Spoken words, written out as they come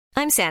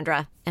I'm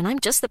Sandra, and I'm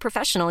just the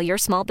professional your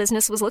small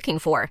business was looking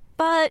for.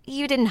 But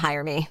you didn't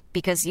hire me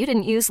because you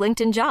didn't use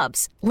LinkedIn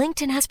Jobs.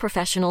 LinkedIn has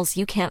professionals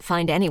you can't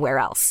find anywhere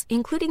else,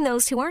 including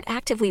those who aren't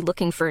actively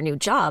looking for a new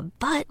job,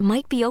 but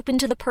might be open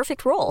to the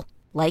perfect role,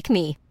 like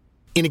me.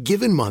 In a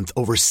given month,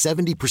 over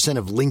 70%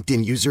 of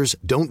LinkedIn users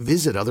don't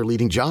visit other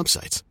leading job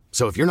sites.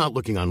 So if you're not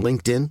looking on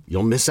LinkedIn,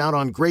 you'll miss out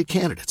on great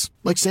candidates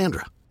like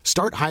Sandra.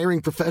 Start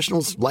hiring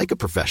professionals like a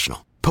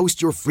professional.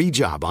 Post your free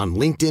job on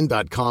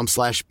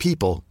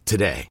linkedin.com/people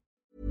today.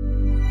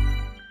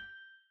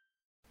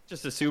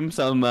 Just assume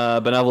some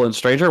benevolent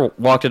stranger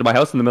walked into my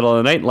house in the middle of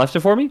the night and left it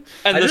for me.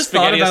 And the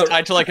spaghetti is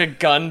tied to like a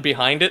gun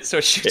behind it, so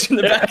it shoots in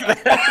the back of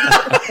the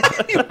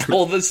head. You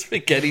pull the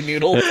spaghetti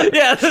noodle.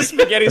 Yeah, the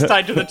spaghetti's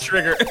tied to the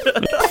trigger.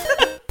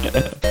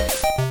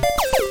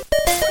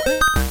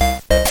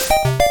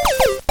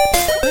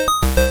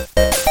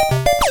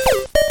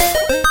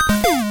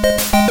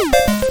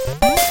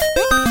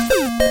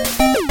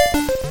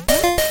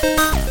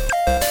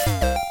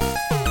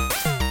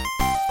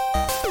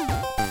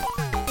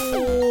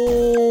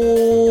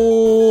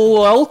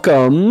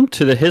 Welcome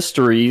to the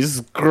History's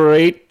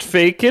Great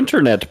Fake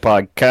Internet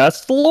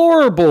Podcast,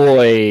 Lore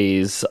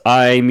Boys.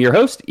 I'm your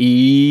host,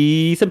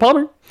 Ethan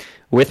Palmer.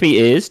 With me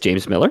is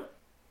James Miller.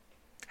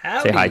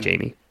 Howdy. Say hi,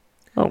 Jamie.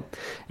 Oh,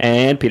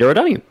 and Peter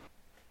O'Donoghue.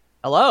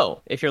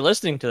 Hello. If you're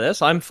listening to this,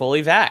 I'm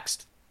fully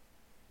vaxxed.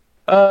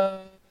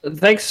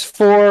 Thanks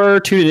for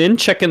tuning in,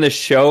 checking the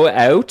show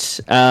out.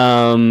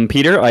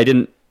 Peter, I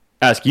didn't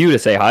ask you to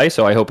say hi,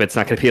 so I hope it's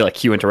not going to be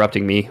like you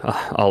interrupting me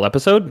all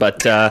episode,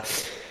 but...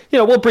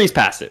 we'll breeze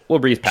past it.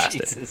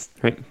 Jesus.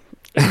 Right?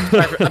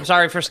 I'm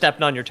sorry for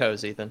stepping on your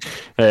toes, Ethan.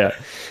 Yeah.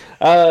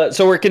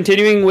 So we're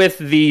continuing with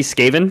the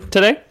Skaven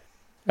today.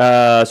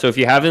 So if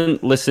you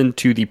haven't listened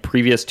to the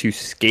previous two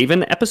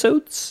Skaven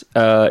episodes,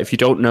 if you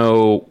don't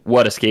know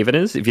what a Skaven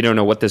is, if you don't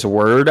know what this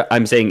word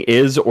I'm saying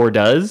is or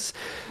does,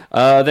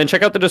 then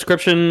check out the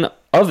description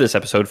of this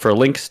episode for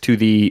links to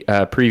the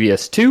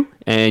previous two,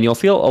 and you'll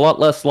feel a lot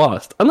less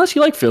lost. Unless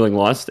you like feeling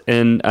lost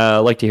and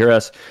like to hear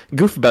us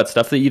goof about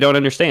stuff that you don't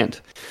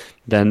understand,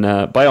 then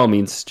by all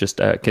means, just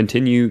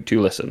continue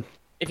to listen.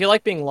 If you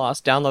like being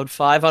lost, download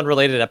 5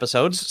 unrelated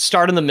episodes,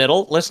 start in the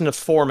middle, listen to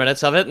 4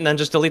 minutes of it, and then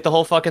just delete the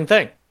whole fucking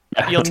thing.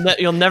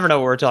 You'll never know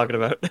what we're talking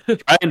about.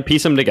 Try and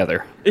piece them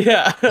together.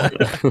 Yeah.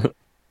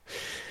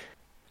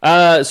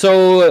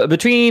 So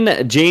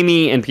between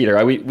Jamie and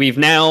Peter, we've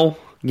now,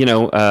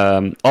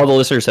 all the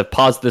listeners have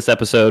paused this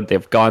episode.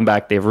 They've gone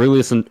back. They've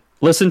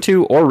listened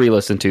to or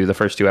re-listened to the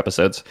first 2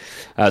 episodes.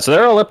 So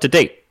they're all up to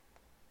date.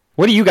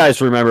 What do you guys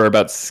remember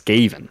about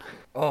Skaven?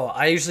 Oh,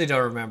 I usually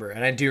don't remember,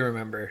 and I do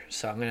remember,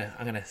 so I'm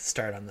gonna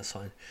start on this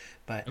one.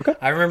 But okay.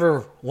 I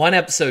remember one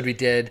episode we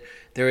did.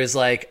 There was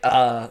like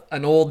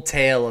an old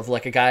tale of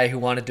like a guy who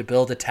wanted to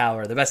build a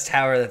tower, the best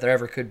tower that there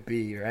ever could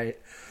be, right?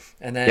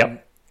 And then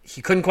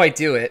he couldn't quite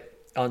do it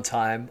on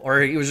time, or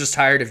he was just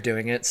tired of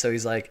doing it. So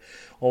he's like,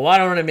 well, why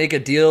don't I make a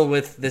deal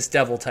with this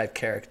devil type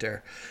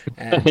character?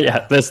 And,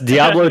 this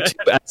Diablo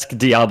 2-esque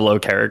Diablo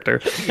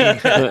character.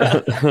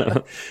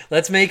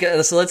 Let's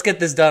get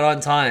this done on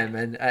time.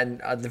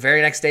 And the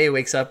very next day he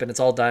wakes up and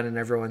it's all done and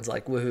everyone's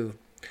like, woohoo.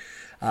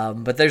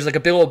 But there's like a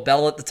big old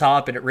bell at the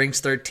top and it rings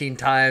 13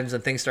 times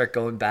and things start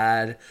going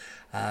bad.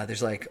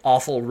 There's like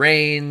awful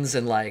rains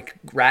and like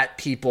rat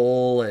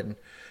people and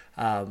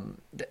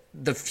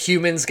the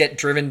humans get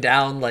driven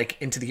down like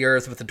into the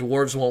earth, but the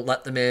dwarves won't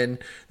let them in.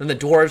 Then the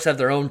dwarves have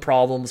their own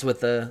problems with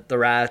the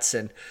rats,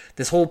 and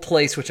this whole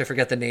place, which I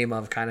forget the name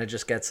of, kind of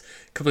just gets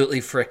completely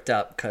fricked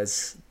up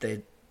because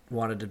they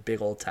wanted a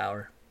big old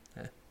tower.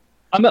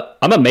 I'm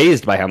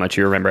amazed by how much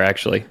you remember,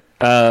 actually.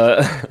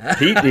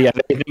 Pete, do you have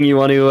anything you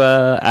want to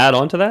add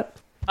on to that?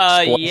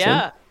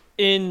 Yeah.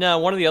 In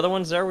one of the other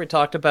ones there, we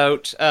talked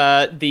about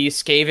the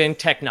Skaven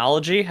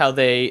technology, how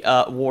they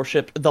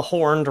worship the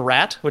horned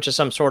rat, which is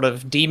some sort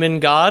of demon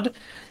god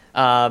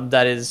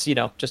that is,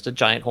 just a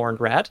giant horned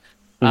rat.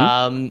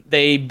 Mm-hmm.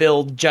 They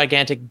build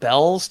gigantic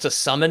bells to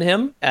summon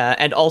him,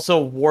 and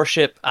also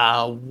worship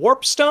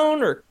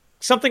warpstone or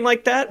something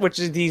like that, which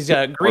is these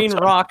green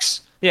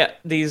rocks. Yeah,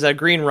 these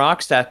green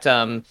rocks that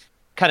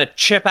kind of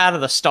chip out of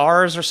the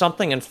stars or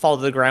something and fall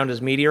to the ground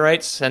as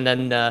meteorites, and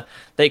then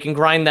they can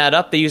grind that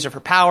up. They use it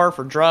for power,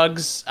 for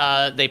drugs.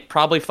 They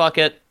probably fuck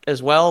it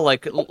as well,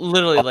 like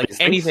literally all like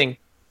anything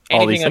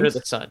under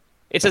the sun.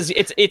 It's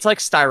like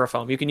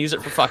styrofoam. You can use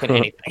it for fucking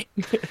anything.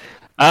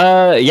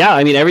 Yeah,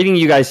 I mean everything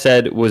you guys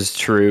said was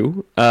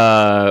true.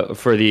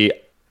 For the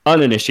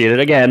uninitiated,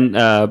 again,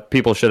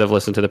 people should have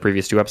listened to the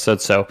previous 2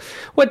 episodes. So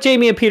what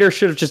Jamie and Peter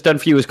should have just done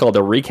for you is called a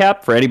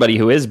recap for anybody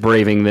who is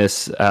braving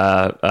this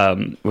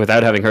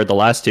without having heard the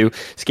last 2.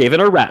 Skaven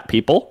are rat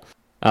people.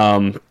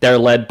 They're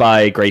led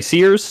by Grey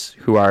Seers,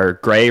 who are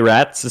gray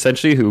rats,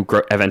 essentially, who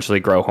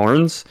eventually grow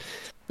horns,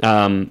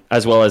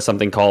 as well as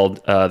something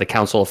called the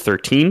Council of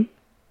 13.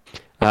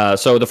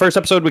 So the first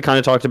episode, we kind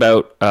of talked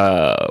about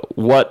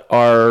what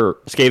are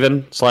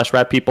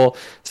Skaven/rat people.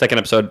 Second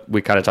episode,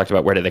 we kind of talked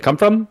about where do they come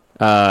from.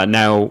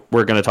 Now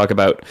we're going to talk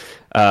about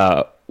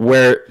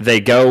where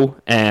they go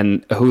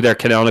and who their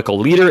canonical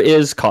leader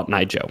is, Cotton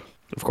Eye Joe,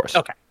 of course.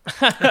 Okay.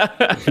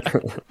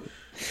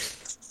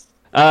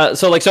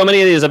 So like so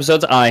many of these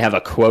episodes, I have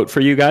a quote for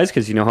you guys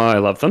because you know how I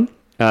love them.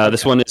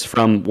 This one is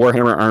from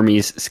Warhammer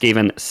Armies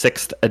Skaven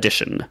 6th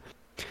edition.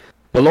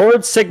 The Lord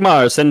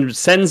Sigmar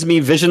sends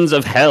me visions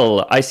of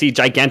hell. I see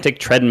gigantic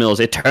treadmills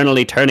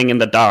eternally turning in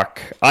the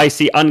dark. I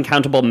see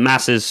uncountable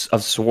masses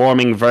of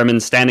swarming vermin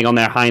standing on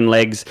their hind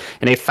legs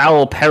in a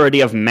foul parody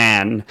of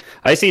man.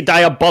 I see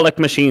diabolic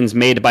machines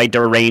made by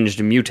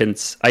deranged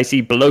mutants. I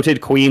see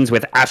bloated queens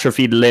with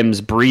atrophied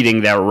limbs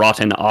breeding their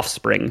rotten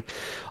offspring.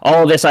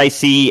 All this I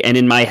see, and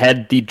in my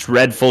head the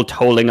dreadful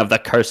tolling of the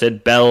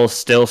cursed bell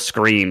still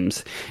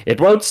screams.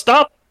 It won't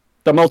stop!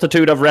 The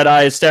multitude of red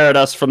eyes stare at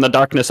us from the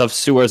darkness of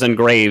sewers and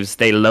graves.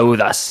 They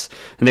loathe us,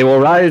 and they will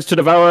rise to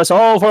devour us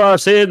all for our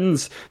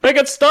sins. Make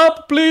it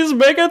stop, please,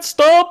 make it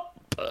stop!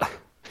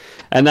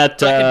 And that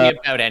can be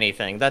about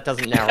anything. That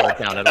doesn't narrow it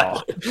down at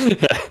all.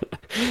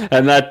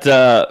 And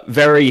that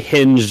very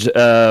hinged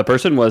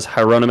person was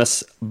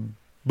Hieronymus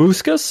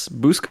Buscus?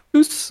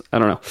 I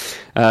don't know.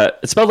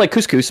 It's spelled like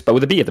couscous, but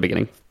with a B at the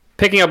beginning.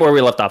 Picking up where we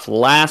left off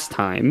last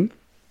time,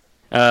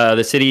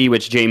 the city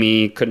which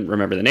Jamie couldn't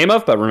remember the name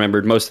of, but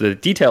remembered most of the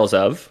details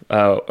of,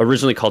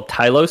 originally called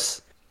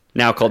Tylos,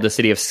 now called the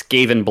city of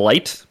Skaven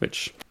Blight,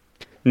 which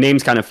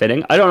name's kind of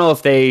fitting. I don't know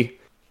if they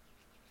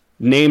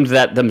named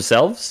that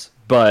themselves,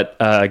 but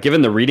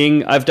given the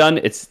reading I've done,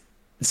 it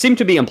seemed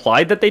to be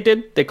implied that they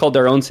did. They called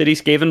their own city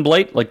Skaven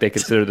Blight, like they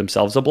consider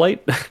themselves a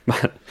blight.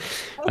 But,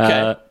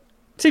 okay.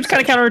 Seems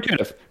kind of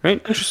counterintuitive,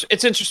 right?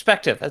 It's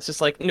introspective. It's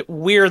just like,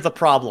 we're the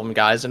problem,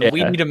 guys, and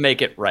we need to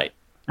make it right.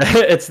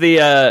 It's the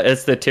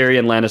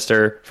Tyrion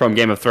Lannister from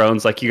Game of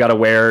Thrones. Like, you got to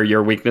wear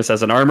your weakness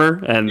as an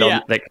armor, and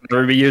they can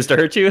never be used to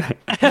hurt you.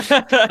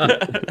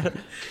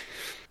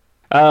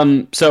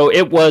 So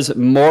it was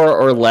more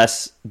or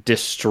less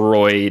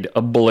destroyed,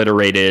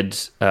 obliterated,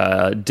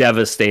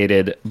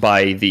 devastated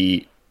by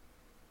the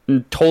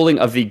tolling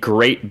of the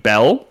Great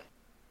Bell,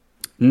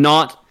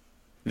 not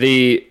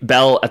the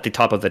bell at the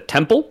top of the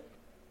temple.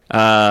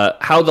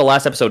 How the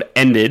last episode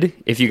ended,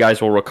 if you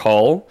guys will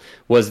recall,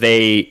 was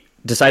they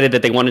decided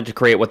that they wanted to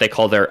create what they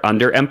call their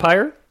Under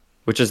Empire,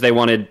 which is they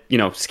wanted,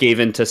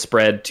 Skaven to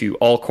spread to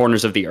all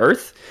corners of the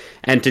earth.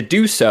 And to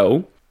do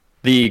so,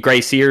 the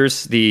Grey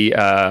Seers, the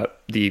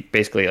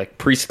basically like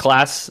priest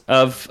class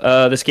of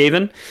the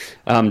Skaven,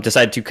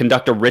 decided to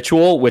conduct a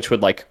ritual which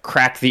would like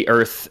crack the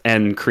earth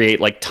and create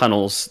like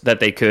tunnels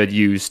that they could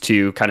use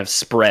to kind of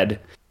spread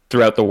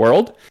throughout the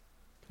world.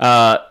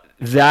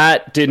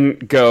 That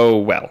didn't go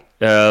well.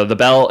 The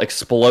bell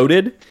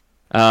exploded.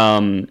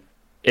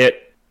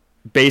 It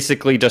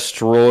basically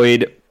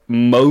destroyed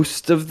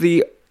most of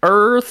the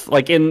earth.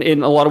 Like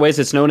in a lot of ways,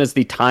 it's known as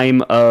the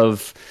time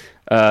of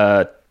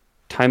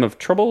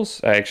troubles.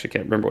 I actually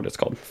can't remember what it's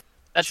called.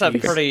 That's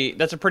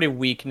a pretty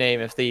weak name.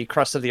 If the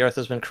crust of the earth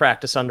has been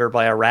cracked asunder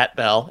by a rat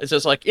bell, it's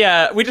just like,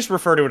 yeah, we just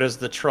refer to it as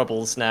the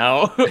troubles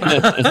now.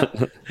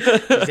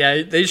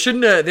 Yeah, they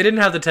shouldn't. They didn't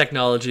have the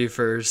technology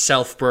for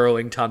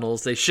self-burrowing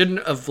tunnels. They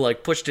shouldn't have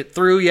like pushed it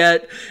through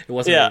yet. It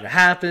wasn't going to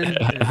happen.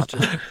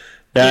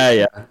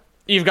 Yeah.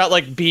 You've got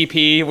like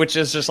BP, which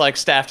is just like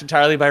staffed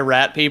entirely by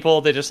rat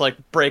people. They just like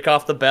break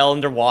off the bell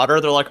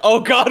underwater. They're like, "Oh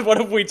God, what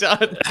have we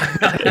done?"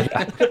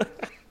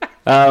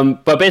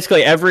 But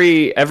basically,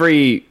 every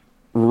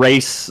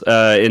race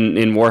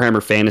in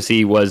Warhammer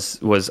Fantasy was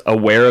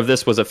aware of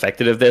this, was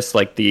affected of this.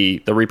 Like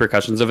the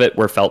repercussions of it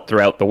were felt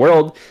throughout the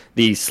world.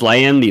 The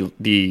Slan,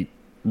 the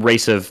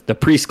race of the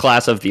priest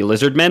class of the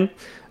Lizardmen,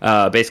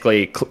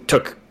 basically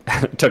took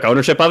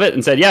ownership of it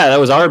and said, yeah, that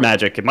was our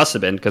magic. It must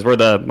have been, because we're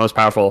the most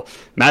powerful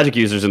magic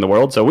users in the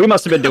world, so we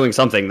must have been doing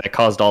something that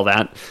caused all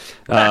that.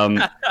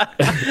 The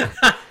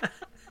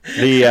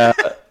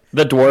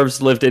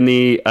dwarves lived in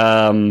the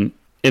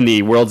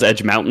World's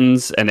Edge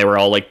Mountains, and they were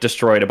all like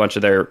destroyed. A bunch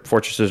of their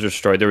fortresses were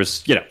destroyed. There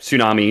was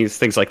tsunamis,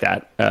 things like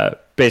that,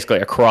 basically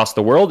across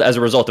the world as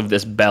a result of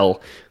this bell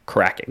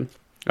cracking.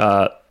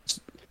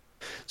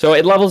 So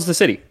it levels the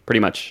city, pretty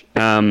much.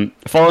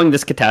 Following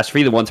this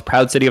catastrophe, the once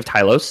proud city of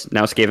Tylos,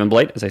 now Skaven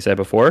Blight, as I said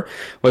before,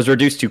 was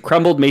reduced to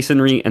crumbled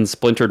masonry and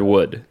splintered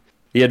wood.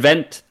 The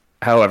event,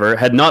 however,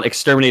 had not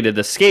exterminated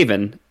the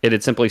Skaven, it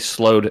had simply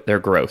slowed their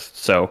growth.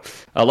 So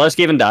a lot of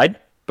Skaven died,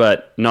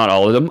 but not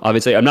all of them.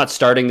 Obviously, I'm not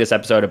starting this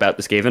episode about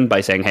the Skaven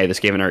by saying, hey, the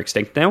Skaven are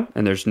extinct now,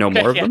 and there's no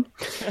more of them.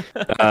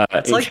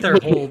 That's like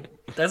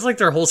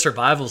their whole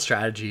survival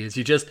strategy is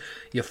you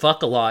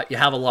fuck a lot, you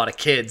have a lot of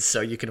kids,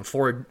 so you can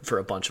afford for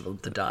a bunch of them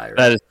to die.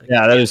 Right?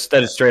 That is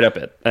straight up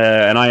it.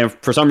 And I am,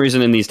 for some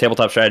reason, in these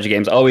tabletop strategy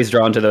games, always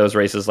drawn to those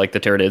races like the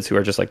Tyranids, who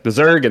are just like the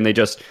Zerg, and they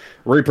just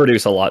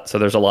reproduce a lot, so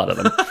there's a lot of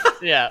them.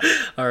 Yeah.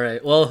 All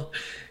right, well,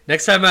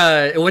 next time,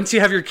 once you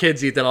have your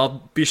kids eat, then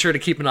I'll be sure to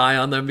keep an eye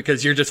on them,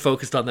 because you're just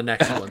focused on the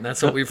next one.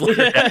 That's what we've learned.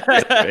 You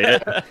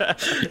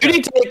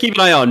need to keep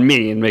an eye on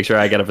me and make sure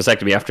I get a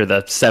vasectomy after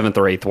the 7th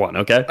or 8th one,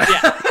 okay?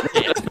 Yeah.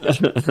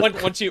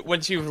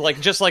 Once you like,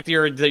 just like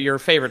your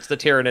favorites, the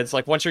Tyranids,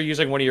 like once you're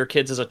using one of your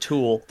kids as a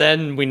tool,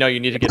 then we know you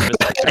need to get a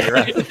vasectomy,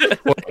 right?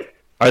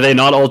 Are they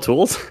not all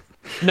tools?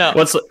 No.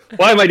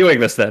 Why am I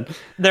doing this then?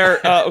 They're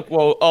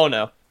well. Oh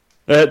no.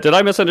 Did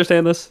I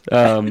misunderstand this?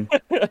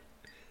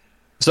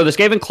 So the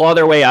Skaven claw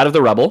their way out of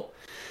the rubble,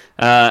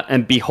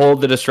 and behold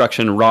the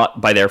destruction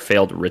wrought by their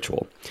failed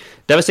ritual.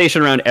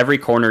 Devastation around every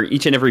corner,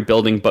 each and every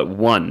building but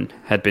one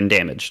had been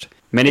damaged.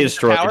 Many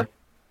destroyed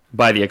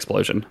by the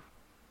explosion.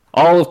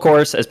 All, of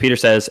course, as Peter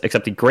says,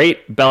 except the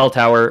great bell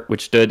tower,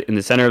 which stood in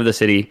the center of the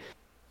city,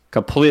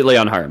 completely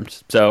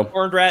unharmed. So,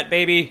 Horned rat,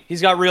 baby,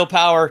 he's got real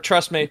power.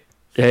 Trust me.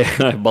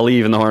 I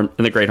believe in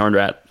the great horned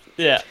rat.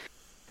 Yeah.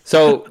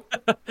 So,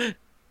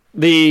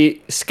 the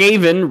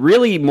Skaven,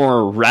 really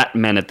more rat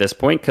men at this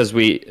point, because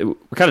we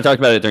kind of talked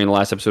about it during the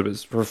last episode. It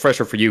was a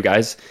refresher for you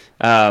guys.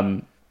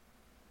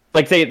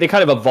 Like they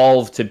kind of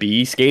evolved to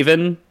be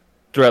Skaven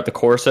throughout the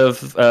course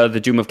of the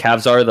Doom of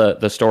Kavzar,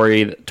 the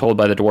story told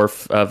by the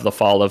dwarf of the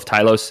fall of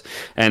Tylos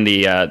and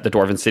the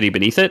dwarven city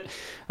beneath it.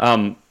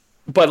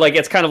 But like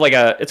it's kind of like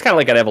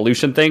an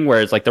evolution thing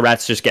where it's like the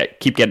rats just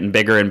keep getting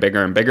bigger and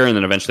bigger and bigger, and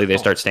then eventually they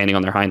start standing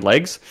on their hind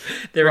legs.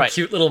 They were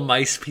cute little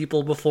mice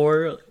people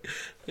before.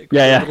 Like,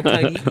 little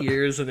tiny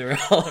ears, and they were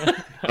all.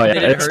 They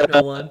didn't hurt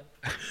no one.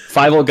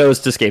 Fievel goes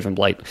to Skaven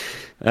Blight.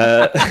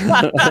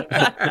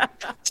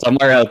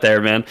 Somewhere out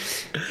there, man.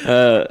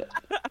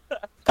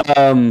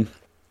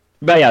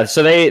 But yeah,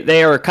 so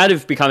they are kind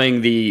of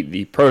becoming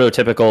the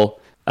prototypical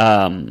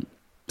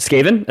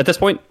Skaven at this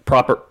point,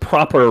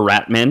 proper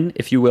rat men,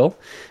 if you will,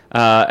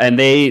 and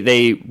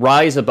they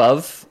rise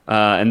above,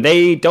 and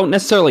they don't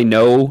necessarily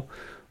know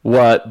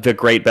what the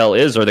Great Bell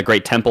is or the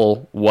Great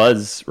Temple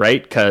was,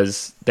 right?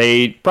 Because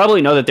they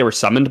probably know that they were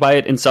summoned by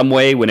it in some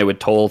way when it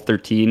would toll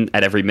 13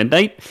 at every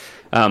midnight,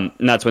 and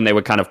that's when they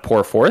would kind of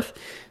pour forth.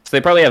 So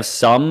they probably have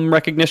some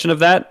recognition of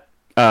that,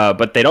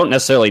 but they don't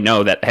necessarily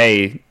know that,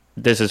 hey,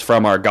 this is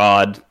from our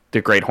god,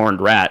 the Great Horned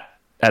Rat,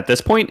 at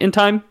this point in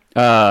time.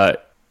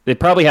 They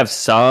probably have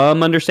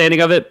some understanding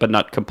of it, but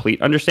not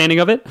complete understanding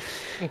of it.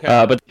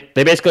 Okay. But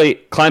they basically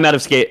climb out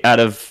of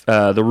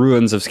the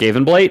ruins of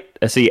Skavenblight,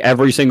 see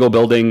every single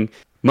building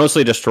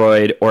mostly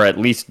destroyed or at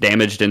least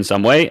damaged in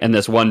some way, and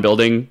this one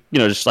building,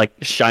 just like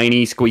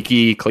shiny,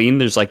 squeaky clean.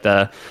 There's like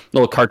the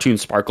little cartoon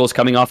sparkles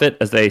coming off it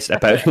as they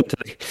step out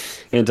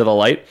into the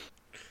light.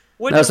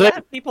 Would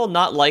people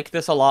not like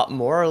this a lot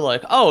more?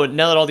 Like, oh,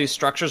 now that all these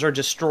structures are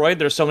destroyed,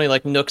 there's so many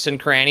like nooks and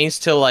crannies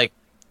to like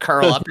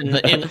curl up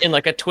in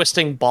like a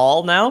twisting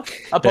ball now,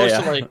 opposed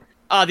to like,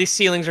 these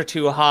ceilings are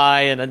too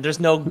high and there's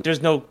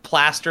no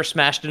plaster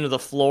smashed into the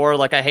floor.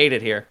 Like, I hate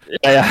it here.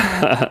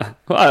 Yeah.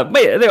 But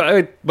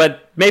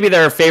maybe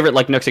their favorite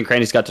like nooks and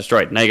crannies got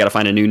destroyed. Now you got to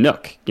find a new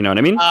nook. You know what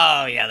I mean?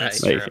 Oh yeah,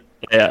 that's true.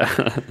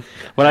 Yeah.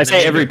 When I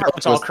say every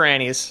it's all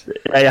crannies.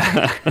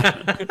 Yeah.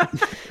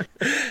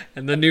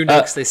 And the new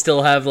nooks, they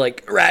still have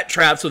like rat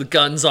traps with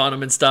guns on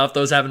them and stuff.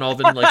 Those haven't all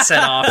been like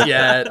set off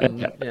yet. And,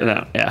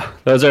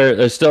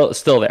 they're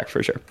still there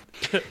for sure.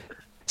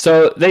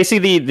 So they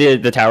see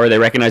the tower. They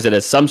recognize it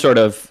as some sort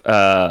of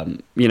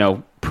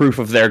proof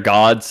of their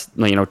gods,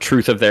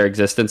 truth of their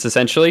existence,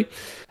 essentially.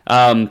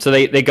 So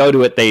they go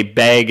to it. They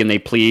beg and they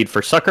plead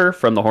for succor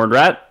from the Horned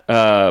Rat.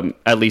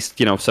 At least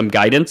some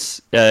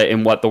guidance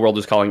in what the world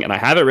is calling. And I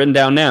have it written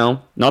down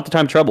now. Not the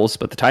time of troubles,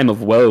 but the time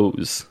of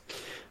woes.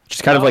 Which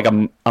is kind of like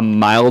a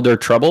milder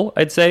trouble,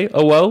 I'd say.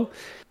 A woe.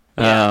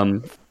 A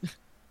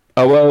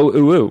woe,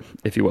 ooh,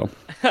 if you will.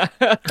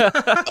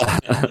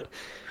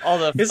 All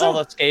the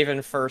Skaven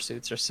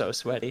fursuits are so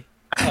sweaty.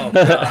 Oh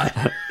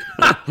god.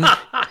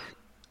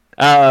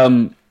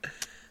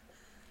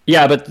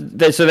 Yeah, but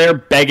they're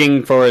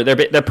begging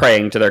they're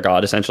praying to their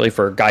god essentially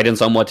for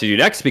guidance on what to do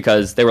next,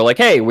 because they were like,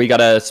 hey, we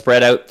gotta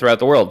spread out throughout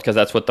the world because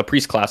that's what the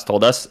priest class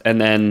told us,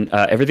 and then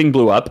everything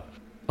blew up.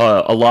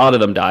 A lot of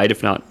them died,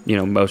 if not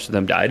most of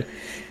them died.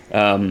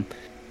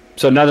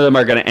 So none of them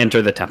are going to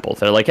enter the temple.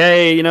 They're like,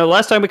 hey,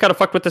 last time we kind of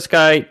fucked with this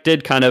guy,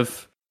 did kind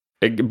of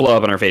blow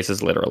up in our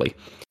faces, literally.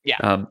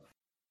 Yeah.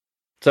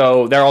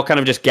 So they're all kind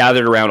of just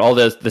gathered around. All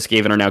the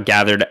Skaven are now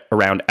gathered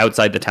around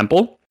outside the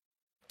temple.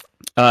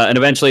 And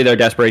eventually their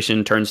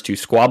desperation turns to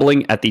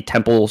squabbling at the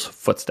temple's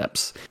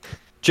footsteps.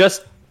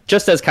 Just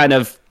as kind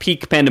of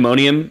peak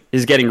pandemonium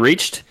is getting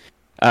reached,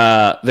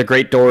 the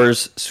great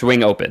doors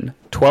swing open.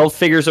 12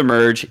 figures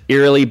emerge,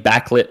 eerily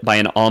backlit by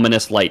an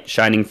ominous light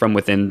shining from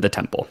within the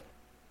temple.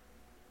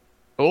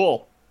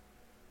 Cool.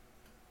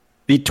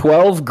 The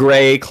 12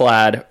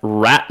 gray-clad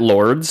rat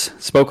lords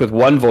spoke with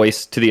one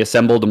voice to the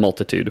assembled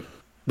multitude.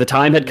 The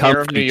time had come.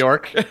 Mayor of New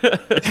York. The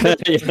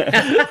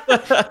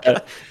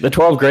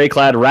 12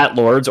 gray-clad rat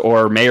lords,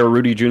 or Mayor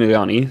Rudy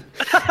Giuliani,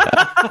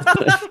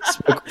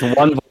 spoke with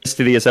one voice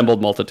to the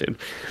assembled multitude.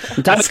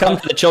 The time has come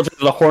for the children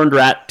of the Horned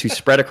Rat to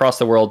spread across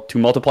the world, to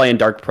multiply in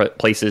dark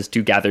places,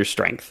 to gather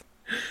strength.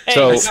 Hey,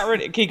 so,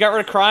 he got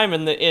rid of crime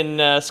in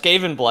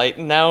Skaven Blight,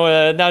 and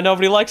now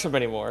nobody likes him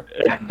anymore.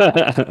 It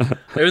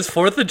was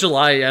 4th of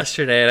July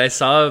yesterday, and I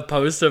saw a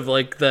post of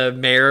like the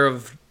mayor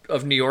of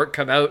New York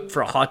come out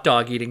for a hot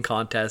dog eating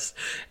contest,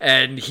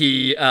 and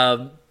he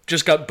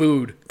just got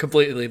booed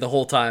completely the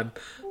whole time.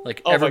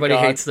 Like, everybody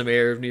hates the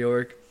mayor of New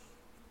York.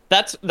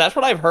 That's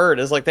what I've heard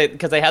is like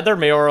because they had their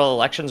mayoral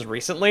elections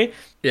recently,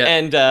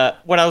 and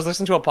when I was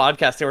listening to a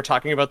podcast, they were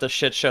talking about the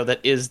shit show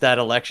that is that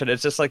election.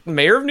 It's just like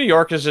mayor of New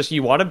York is just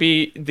you want to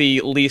be the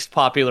least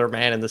popular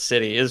man in the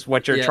city is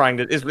what you're trying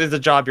to is the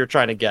job you're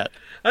trying to get.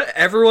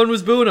 Everyone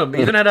was booing him.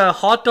 Even at a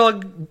hot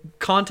dog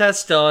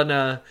contest on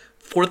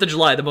 4th of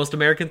July, the most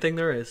American thing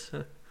there is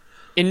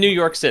in New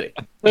York City.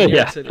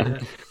 Yeah.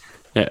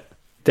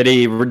 Did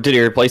he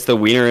replace the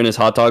wiener in his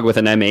hot dog with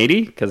an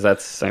M80? Because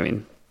that's, I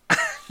mean.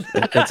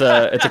 It's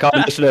a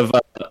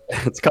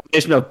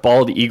combination of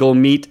bald eagle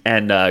meat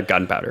and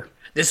gunpowder.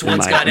 This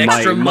one's got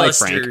extra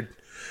mustard.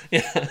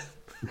 Yeah.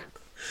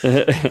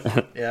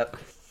 Yep.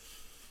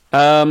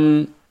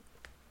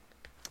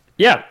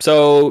 Yeah.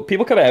 So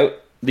people come out.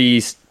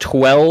 These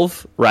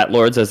 12 rat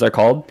lords, as they're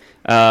called.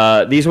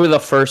 These were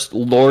the first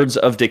Lords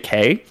of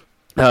Decay.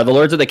 The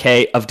Lords of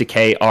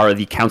Decay are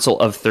the Council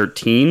of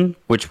 13,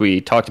 which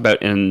we talked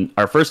about in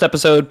our first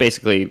episode.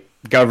 Basically,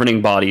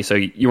 governing body. So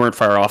you weren't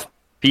far off,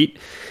 Pete.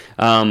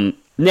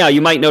 Now,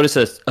 you might notice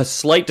a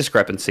slight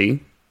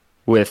discrepancy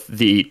with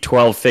the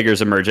 12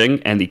 figures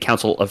emerging and the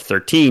Council of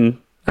 13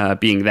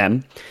 being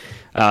them.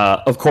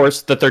 Of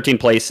course, the 13th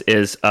place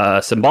is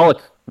a symbolic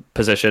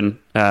position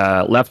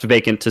left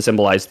vacant to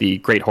symbolize the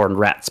Great Horned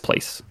Rat's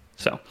place.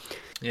 So,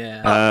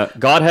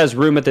 God has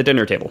room at the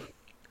dinner table.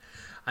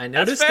 I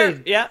noticed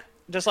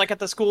just like at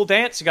the school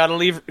dance, you gotta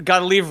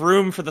leave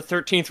room for the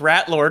 13th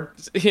Rat Lord.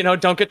 You know,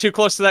 don't get too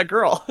close to that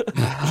girl.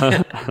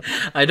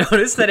 I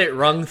noticed that it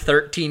rung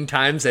 13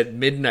 times at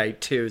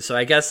midnight too. So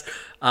I guess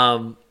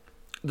the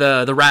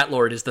Rat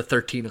Lord is the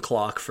 13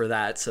 o'clock for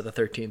that. So the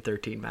 13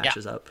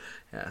 matches up.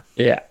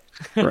 Yeah.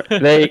 Right.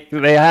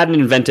 They hadn't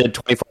invented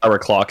 24-hour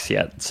clocks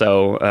yet,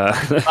 so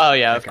the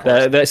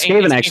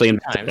Skaven actually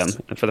invented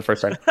them for the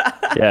first time.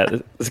 Yeah,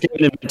 the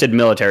Skaven invented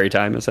military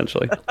time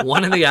essentially.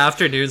 1 in the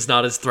afternoon's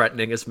not as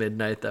threatening as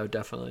midnight, though.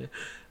 Definitely.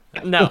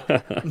 No.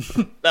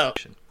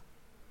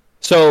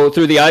 So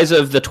through the eyes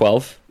of the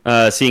 12,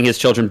 seeing his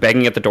children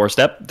begging at the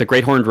doorstep, the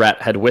Great Horned Rat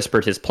had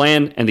whispered his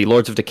plan, and the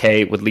Lords of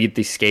Decay would lead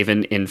the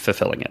Skaven in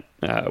fulfilling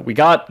it. We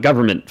got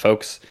government,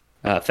 folks.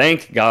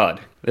 Thank God.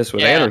 This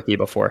was anarchy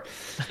before.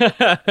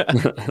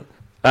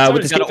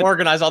 Somebody's got to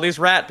organize all these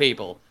rat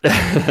people.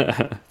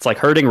 It's like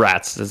herding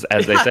rats,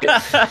 as they say.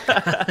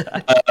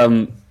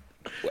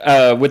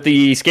 With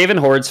the Skaven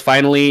hordes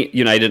finally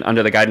united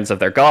under the guidance of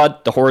their god,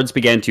 the hordes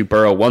began to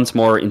burrow once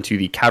more into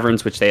the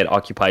caverns which they had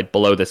occupied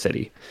below the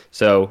city.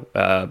 So,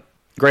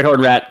 Great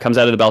Horned Rat comes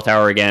out of the bell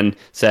tower again,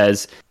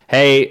 says,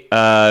 "Hey,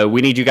 we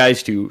need you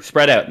guys to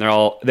spread out." And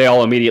they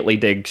all immediately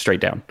dig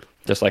straight down.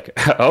 Just like,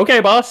 okay,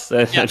 boss.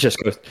 And it just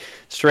goes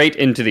straight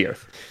into the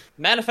earth.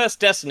 Manifest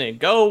destiny.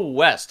 Go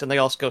west. And they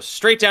also go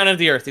straight down into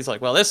the earth. He's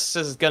like, well, this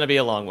is going to be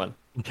a long one.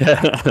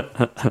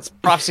 This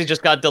prophecy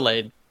just got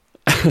delayed.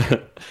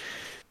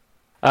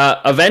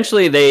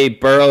 Eventually, they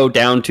burrow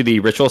down to the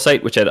ritual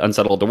site, which had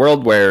unsettled the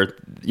world, where,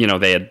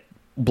 they had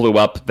blew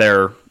up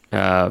their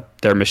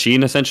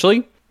machine,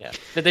 essentially. Yeah.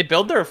 Did they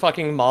build their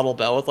fucking model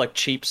bell with like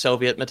cheap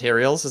Soviet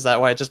materials? Is that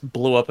why it just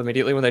blew up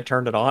immediately when they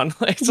turned it on?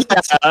 It's like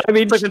a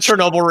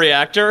Chernobyl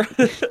reactor.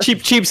 cheap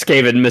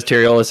Skaven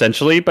material,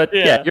 essentially. But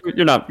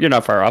you're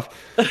not far off.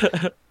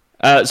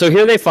 So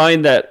here they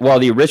find that while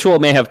the ritual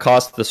may have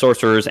cost the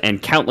sorcerers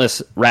and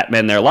countless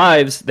ratmen their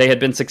lives, they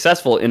had been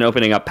successful in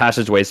opening up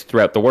passageways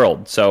throughout the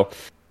world. So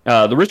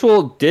the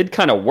ritual did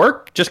kind of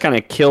work, just kind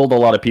of killed a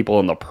lot of people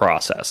in the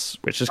process,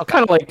 which is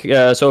kind of like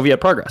Soviet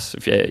progress,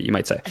 if you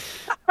might say.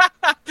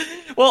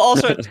 Well,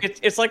 also,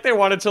 it's like they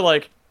wanted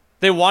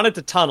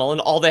to tunnel, and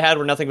all they had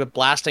were nothing but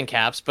blasting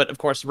caps. But of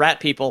course,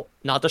 rat people,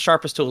 not the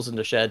sharpest tools in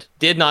the shed,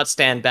 did not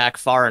stand back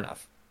far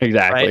enough.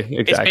 Exactly. Right?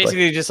 It's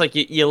basically just like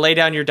you lay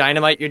down your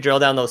dynamite, you drill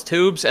down those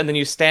tubes, and then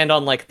you stand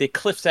on like the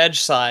cliff's edge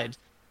side,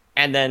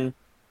 and then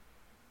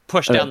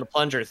push down the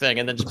plunger thing,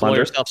 and then just blow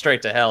yourself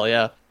straight to hell.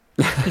 Yeah.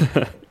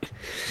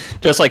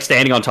 Just like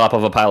standing on top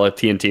of a pile of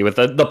TNT with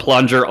the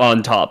plunger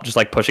on top, just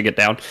like pushing it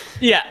down.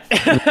 Yeah.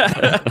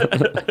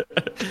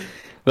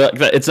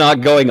 It's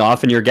not going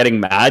off and you're getting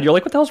mad. You're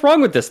like, what the hell's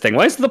wrong with this thing?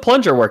 Why is the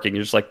plunger working?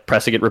 You're just like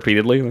pressing it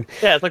repeatedly.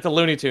 Yeah, it's like the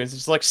Looney Tunes. It's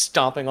just like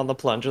stomping on the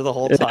plunger the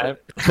whole time.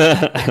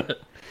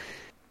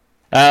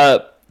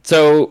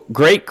 So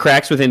great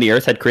cracks within the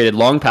earth had created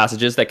long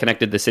passages that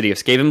connected the city of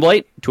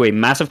Skavenblight to a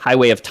massive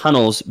highway of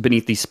tunnels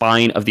beneath the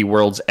spine of the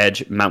World's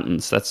Edge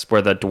Mountains. That's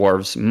where the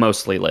dwarves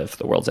mostly live,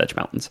 the World's Edge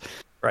Mountains.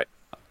 Right.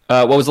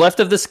 What was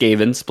left of the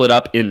Skaven split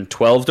up in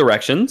 12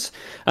 directions,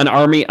 an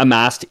army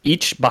amassed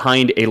each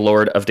behind a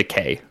Lord of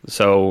Decay.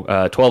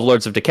 So 12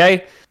 Lords of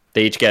Decay,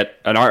 they each get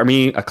an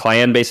army, a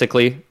clan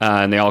basically,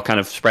 and they all kind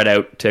of spread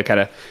out to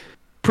kind of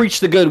preach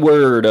the good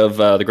word of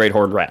the Great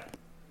Horned Rat.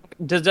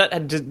 Do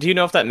you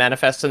know if that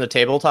manifests in the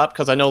tabletop?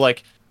 Because I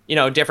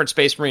know, different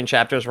Space Marine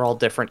chapters are all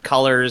different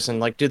colors,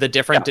 and do the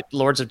different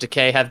Lords of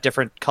Decay have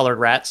different colored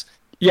rats?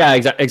 Yeah,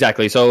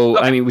 exactly. So,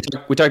 okay. I mean, we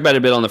talked about it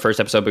a bit on the first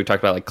episode, but we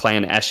talked about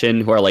Clan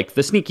Eshin, who are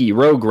the sneaky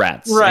rogue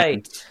rats.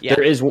 Right. Yeah.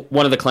 There is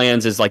one of the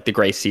clans is the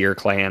Grey Seer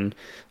clan.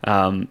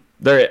 I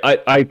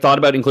thought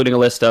about including a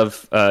list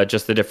of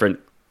just the different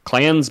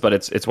clans, but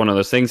it's one of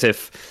those things.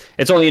 If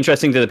it's only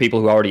interesting to the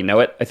people who already know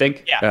it, I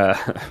think. Yeah.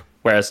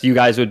 Whereas you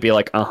guys would be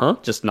like,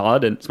 just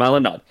nod and smile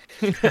and nod.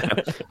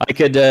 I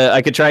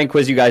could try and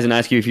quiz you guys and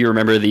ask you if you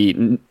remember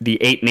the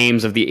 8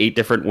 names of the 8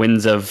 different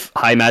winds of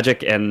high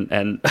magic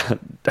and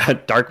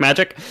dark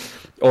magic,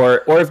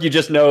 or if you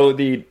just know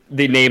the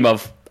name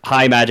of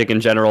high magic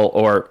in general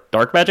or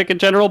dark magic in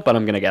general. But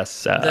I'm gonna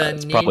guess the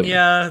it's Nina, probably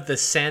the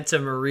Santa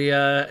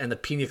Maria, and the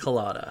Pina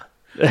Colada.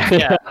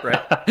 Yeah, right.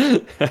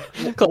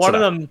 One of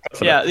them,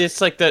 Close yeah, enough.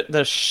 it's like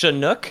the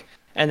Chinook,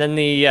 and then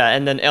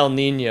and then El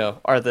Nino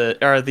are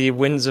the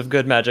winds of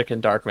good magic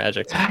and dark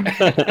magic.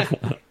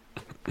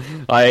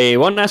 I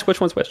won't ask which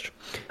one's which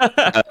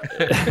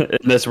in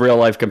this real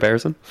life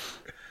comparison.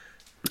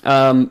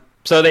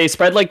 So they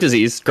spread like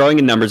disease, growing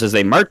in numbers as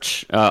they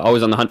march,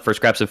 always on the hunt for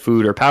scraps of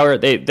food or power.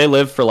 They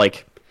live for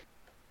like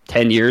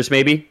 10 years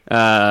maybe.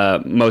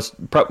 Most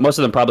of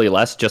them probably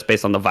less, just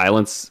based on the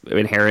violence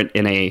inherent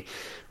in a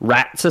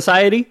rat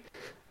society.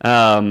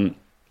 And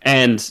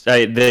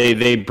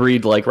they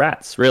breed like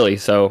rats, really.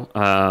 So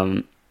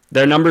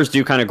their numbers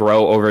do kind of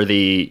grow over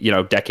the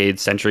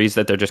decades, centuries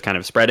that they're just kind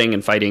of spreading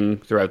and fighting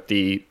throughout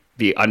the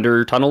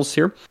under tunnels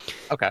here.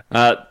 Okay.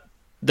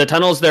 The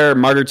tunnels their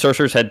martyred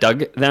sorcerers had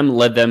dug them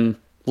let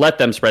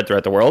them spread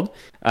throughout the world,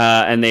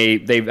 and they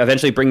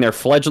eventually bring their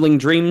fledgling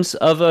dreams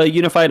of a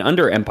unified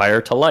under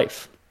empire to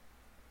life.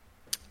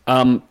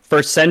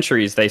 For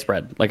centuries they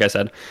spread, like I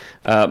said.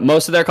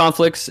 Most of their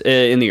conflicts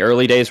in the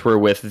early days were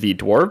with the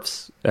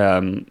dwarves.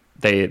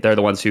 They're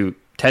the ones who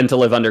tend to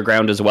live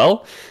underground as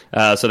well,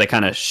 so they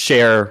kind of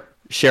share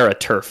a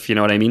turf. You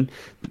know what I mean?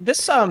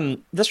 This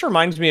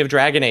reminds me of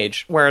Dragon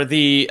Age, where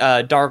the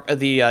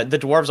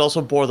dwarves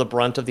also bore the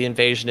brunt of the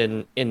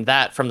invasion in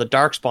that from the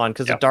Darkspawn,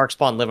 because the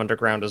Darkspawn live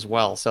underground as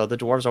well. So the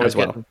dwarves always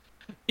get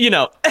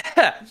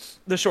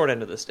the short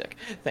end of the stick.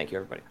 Thank you,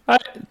 everybody.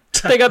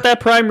 They got that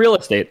prime real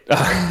estate. Took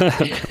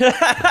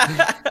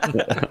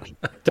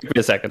me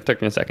a second.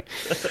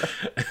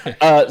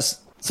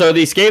 So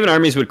the Skaven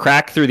armies would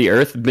crack through the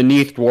earth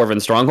beneath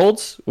dwarven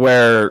strongholds,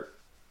 where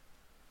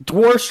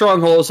dwarf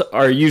strongholds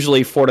are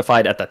usually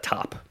fortified at the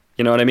top.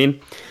 You know what I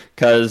mean?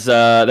 Because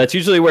that's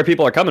usually where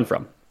people are coming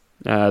from.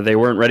 They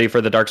weren't ready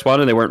for the Darkspawn,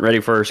 and they weren't ready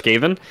for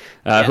Skaven,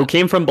 who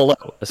came from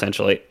below,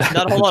 essentially.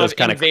 Not a whole lot of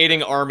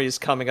invading armies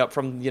coming up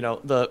from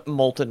the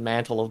molten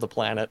mantle of the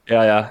planet.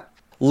 Yeah.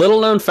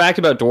 Little known fact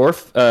about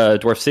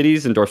dwarf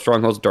cities and dwarf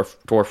strongholds,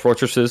 dwarf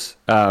fortresses,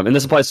 and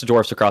this applies to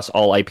dwarfs across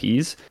all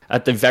IPs.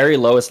 At the very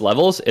lowest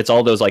levels, it's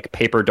all those like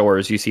paper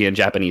doors you see in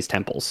Japanese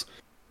temples.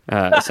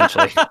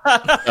 Essentially.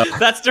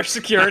 That's their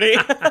security.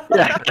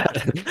 Yeah.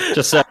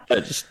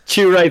 Just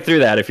chew right through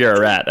that if you're a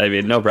rat. I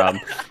mean, no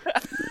problem.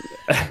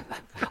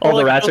 All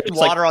the rats are just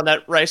water on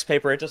that rice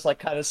paper. It just like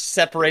kind of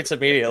separates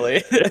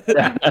immediately.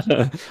 Yeah.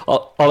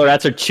 All the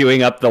rats are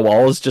chewing up the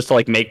walls just to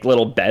like make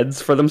little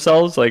beds for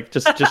themselves, like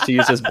just to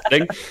use as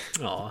bedding.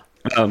 Aw.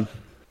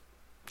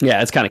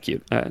 Yeah, it's kind of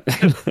cute.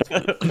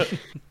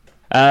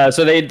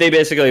 So they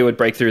basically would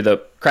crack through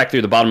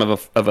the bottom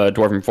of a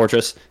dwarven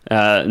fortress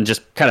and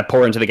just kind of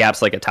pour into the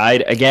gaps like a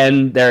tide.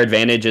 Again, their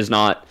advantage is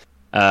not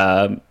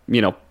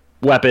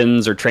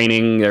weapons or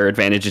training. Their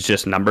advantage is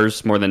just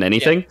numbers more than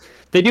anything. Yeah.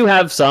 They do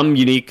have some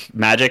unique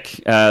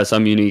magic,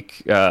 some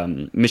unique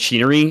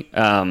machinery.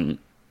 One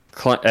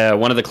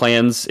of the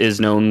clans is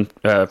known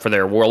for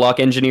their warlock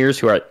engineers,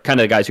 who are kind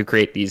of the guys who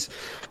create these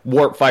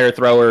warp fire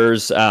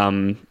throwers,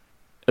 the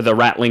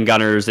rattling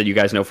gunners that you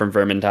guys know from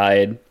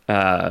Vermintide.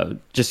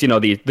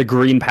 The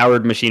green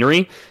powered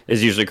machinery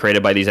is usually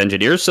created by these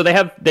engineers. So they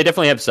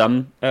definitely have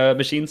some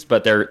machines,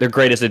 but their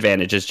greatest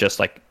advantage is just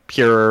like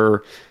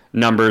pure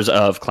numbers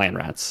of clan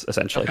rats,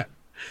 essentially. Okay.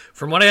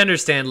 From what I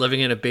understand,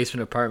 living in a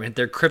basement apartment,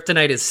 their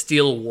kryptonite is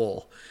steel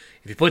wool.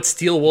 If you put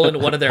steel wool into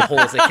one of their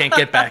holes, they can't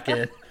get back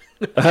in.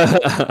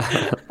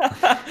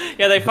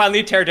 Yeah, they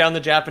finally tear down the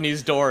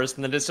Japanese doors,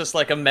 and then it's just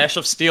like a mesh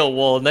of steel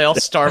wool, and they all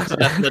starve to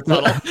death in the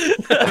tunnel.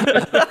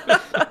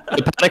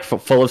 A paddock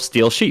full of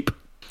steel sheep.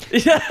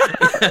 Yeah.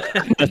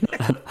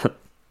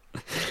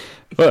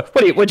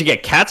 What'd you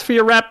get? Cats for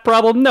your rat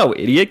problem? No,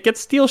 idiot. Get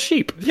steel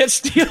sheep. Get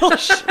steel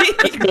sheep.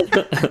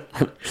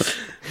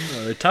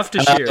 They're tough to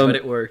shear, but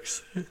it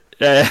works.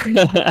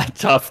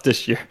 Tough to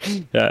shear.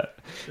 Yeah.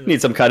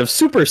 Need some kind of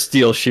super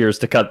steel shears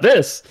to cut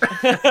this.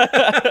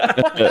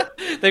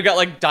 They've got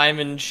like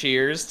diamond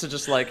shears to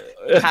just like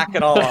hack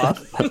it all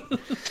off.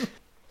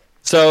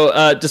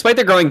 So, despite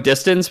the growing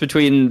distance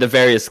between the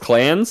various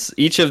clans,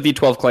 each of the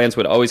 12 clans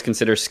would always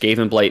consider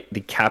Skavenblight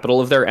the capital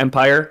of their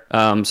empire.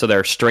 So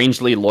they're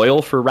strangely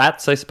loyal for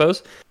rats, I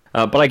suppose.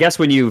 But I guess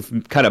when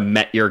you've kind of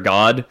met your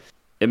god,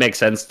 it makes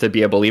sense to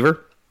be a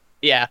believer.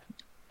 Yeah.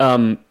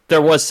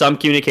 There was some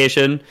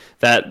communication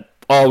that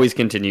always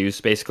continues,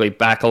 basically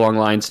back along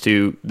lines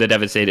to the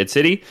devastated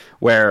city,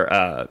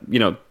 where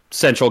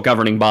central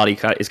governing body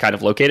is kind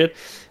of located.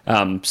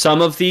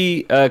 Some of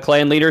the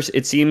clan leaders,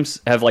 it seems,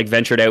 have like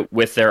ventured out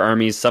with their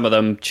armies. Some of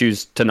them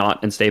choose to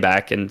not and stay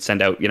back and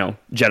send out,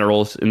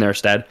 generals in their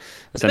stead.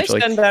 Essentially,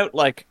 do they send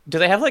out do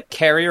they have like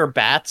carrier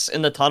bats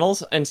in the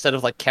tunnels instead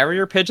of like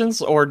carrier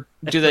pigeons, or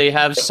do they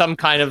have some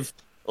kind of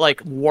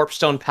like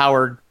warpstone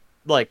powered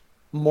like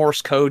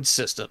Morse code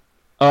system?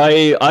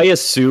 I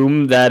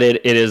assume that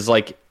it is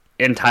like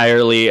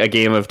entirely a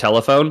game of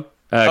telephone.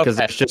 Because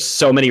there's just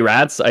so many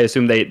rats. I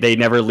assume they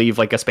never leave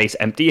like a space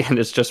empty, and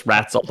it's just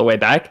rats all the way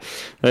back.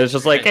 And it's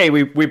just like, hey,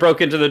 we broke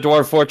into the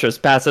dwarf fortress,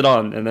 pass it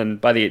on. And then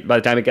by the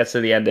time it gets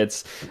to the end,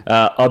 it's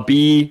a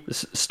bee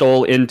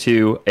stole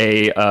into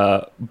a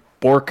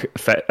Bork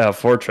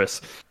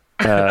fortress.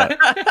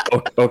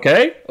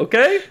 Okay.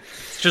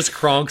 It's just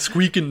Kronk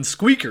squeaking.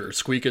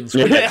 Crocs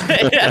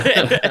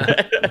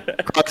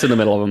in the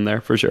middle of them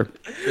there for sure.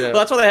 Yeah. Well,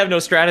 that's why they have no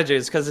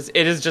strategies, because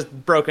it is just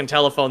broken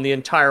telephone the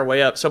entire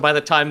way up. So by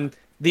the time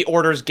the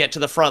orders get to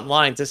the front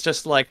lines, it's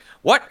just like,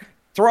 what?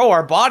 Throw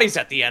our bodies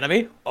at the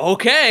enemy?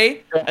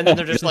 Okay. And then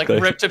they're just like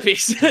ripped to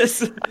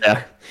pieces.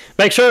 Yeah.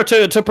 Make sure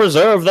to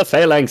preserve the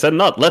phalanx and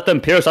not let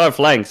them pierce our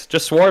flanks.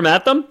 Just swarm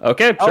at them?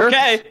 Okay, sure.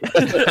 Okay.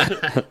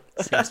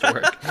 Seems to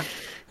work.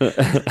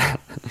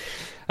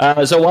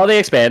 So while they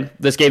expand,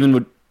 the Skaven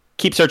would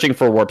keep searching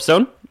for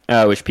Warpstone,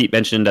 which Pete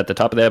mentioned at the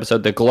top of the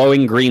episode, the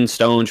glowing green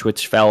stones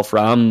which fell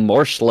from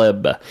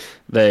Morslib,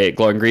 the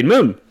glowing green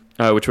moon,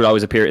 which would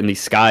always appear in the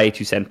sky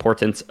to send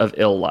portents of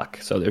ill luck.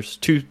 So there's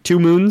two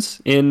moons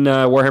in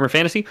Warhammer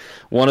Fantasy.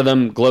 One of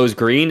them glows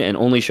green and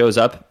only shows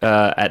up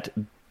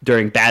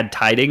during bad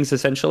tidings,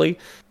 essentially.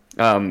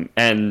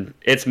 And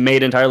it's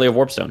made entirely of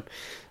Warpstone,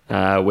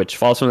 which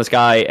falls from the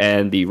sky,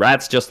 and the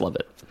rats just love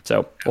it.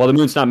 So while the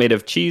moon's not made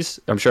of cheese,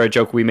 I'm sure a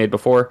joke we made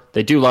before,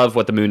 they do love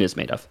what the moon is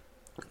made of.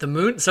 The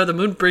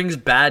moon brings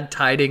bad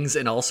tidings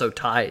and also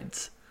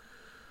tides.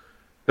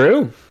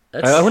 True.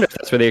 I wonder if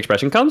that's where the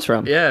expression comes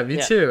from. Yeah, me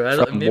too.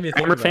 From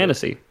Warhammer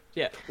Fantasy.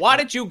 Yeah. Why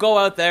did you go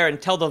out there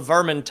and tell the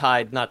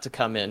Vermintide not to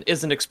come in?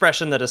 Is an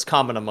expression that is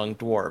common among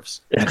dwarves.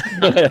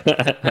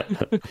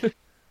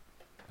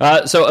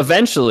 So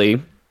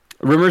eventually,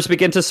 rumors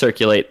begin to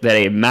circulate that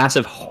a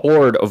massive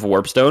horde of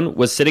Warpstone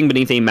was sitting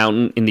beneath a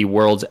mountain in the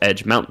World's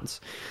Edge Mountains.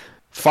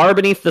 Far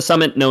beneath the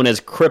summit known as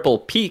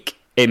Cripple Peak,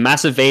 a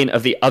massive vein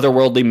of the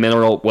otherworldly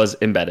mineral was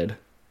embedded.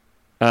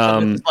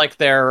 This is like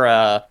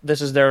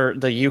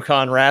the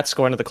Yukon rats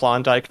going to the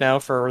Klondike now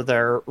for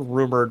their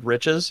rumored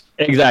riches.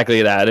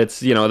 Exactly that. It's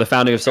the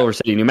founding of Silver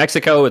City, New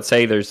Mexico. It'd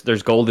say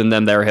there's gold in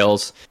them there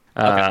hills.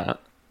 The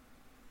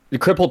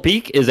Cripple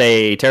Peak is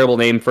a terrible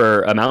name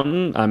for a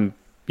mountain.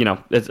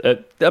 It's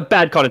a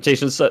bad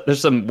connotation. So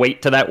there's some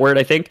weight to that word,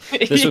 I think.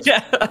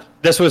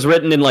 This was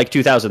written in like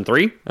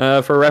 2003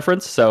 for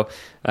reference, so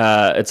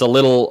it's a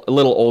little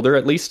older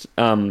at least.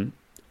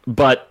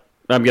 But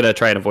I'm gonna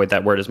try and avoid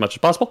that word as much as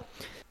possible.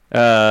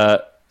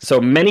 So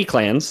many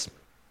clans,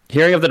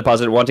 hearing of the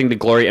deposit, wanting the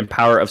glory and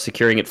power of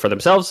securing it for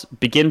themselves,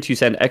 begin to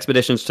send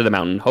expeditions to the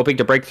mountain, hoping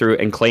to break through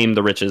and claim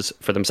the riches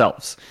for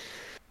themselves.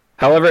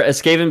 However,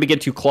 as Skaven began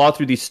to claw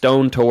through the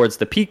stone towards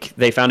the peak,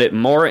 they found it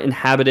more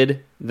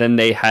inhabited than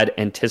they had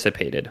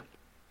anticipated.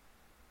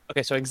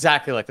 Okay, so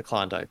exactly like the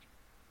Klondike.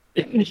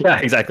 Yeah,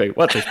 exactly.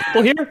 What, there's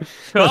people here?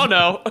 Oh,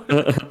 no.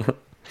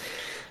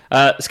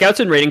 Scouts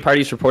and raiding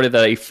parties reported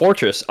that a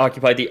fortress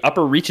occupied the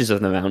upper reaches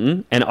of the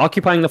mountain, and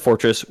occupying the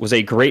fortress was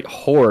a great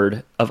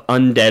horde of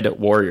undead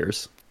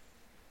warriors.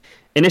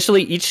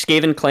 Initially, each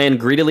Skaven clan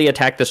greedily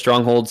attacked the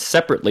stronghold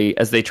separately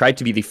as they tried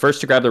to be the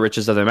first to grab the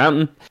riches of the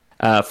mountain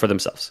for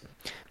themselves.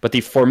 But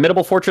the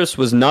formidable fortress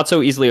was not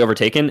so easily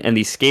overtaken, and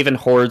the Skaven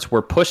hordes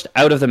were pushed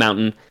out of the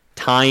mountain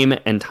time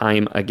and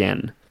time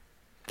again.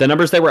 The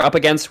numbers they were up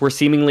against were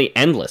seemingly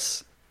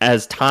endless,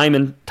 as time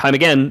and time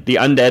again, the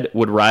undead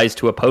would rise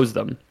to oppose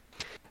them.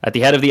 At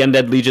the head of the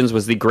undead legions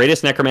was the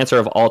greatest necromancer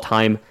of all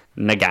time,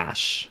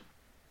 Nagash.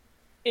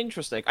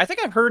 Interesting. I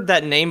think I've heard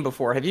that name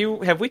before.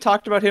 Have we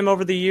talked about him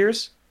over the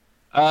years?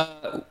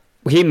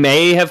 He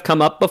may have come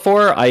up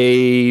before.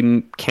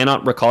 I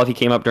cannot recall if he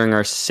came up during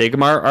our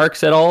Sigmar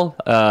arcs at all.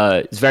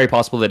 It's very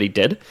possible that he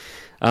did.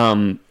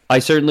 I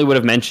certainly would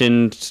have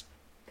mentioned,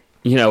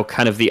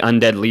 kind of the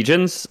undead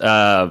legions.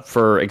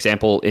 For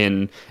example,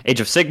 in Age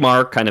of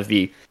Sigmar, kind of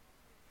the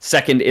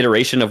second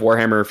iteration of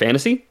Warhammer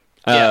Fantasy.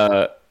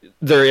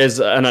 There is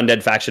an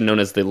undead faction known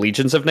as the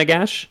Legions of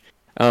Nagash.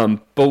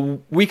 But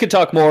we could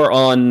talk more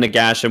on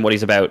Nagash and what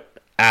he's about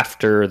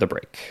after the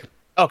break.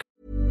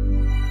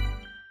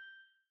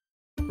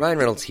 Ryan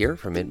Reynolds here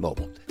from Mint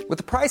Mobile. With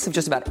the price of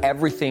just about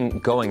everything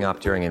going up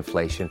during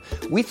inflation,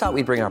 we thought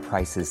we'd bring our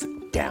prices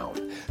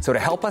down. So to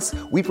help us,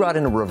 we brought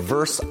in a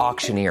reverse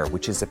auctioneer,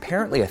 which is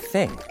apparently a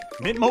thing.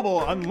 Mint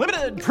Mobile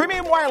Unlimited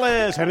Premium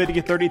Wireless. How to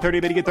get 30, 30,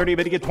 bit to get 30,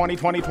 bit to get 20,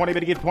 20, 20, bit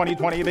to get 20,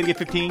 20, bit to get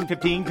 15,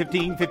 15,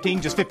 15,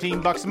 15, just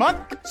 $15 a month?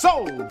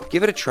 Sold!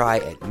 Give it a try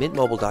at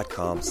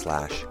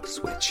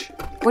mintmobile.com/switch.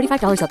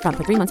 $45 up front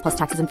for 3 months plus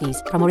taxes and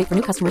fees. Promo rate for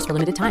new customers for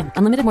limited time.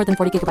 Unlimited more than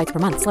 40 gigabytes per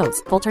month. Slows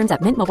full terms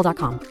at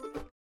mintmobile.com.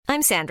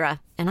 I'm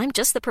Sandra, and I'm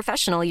just the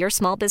professional your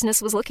small business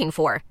was looking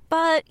for.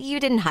 But you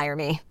didn't hire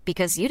me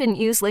because you didn't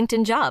use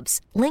LinkedIn Jobs.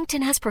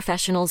 LinkedIn has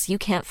professionals you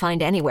can't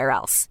find anywhere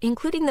else,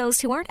 including those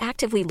who aren't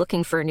actively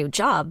looking for a new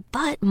job,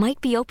 but might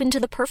be open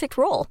to the perfect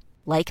role,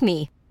 like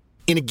me.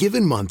 In a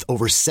given month,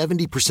 over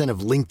 70%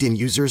 of LinkedIn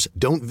users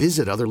don't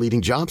visit other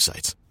leading job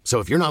sites. So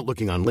if you're not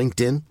looking on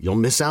LinkedIn, you'll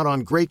miss out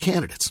on great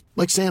candidates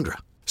like Sandra.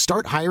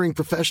 Start hiring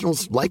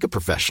professionals like a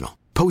professional.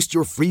 Post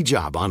your free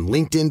job on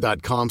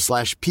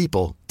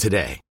linkedin.com/people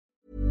today.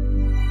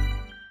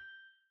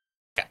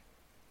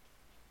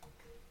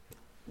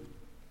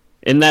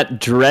 In that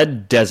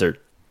dread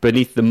desert,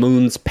 beneath the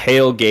moon's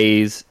pale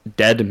gaze,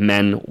 dead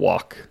men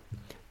walk.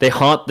 They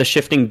haunt the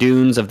shifting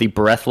dunes of the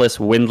breathless,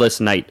 windless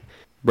night,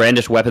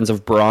 brandish weapons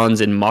of bronze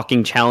in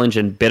mocking challenge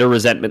and bitter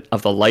resentment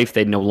of the life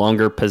they no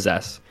longer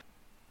possess.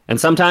 And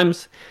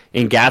sometimes,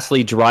 in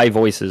ghastly, dry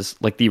voices,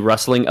 like the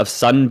rustling of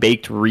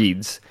sun-baked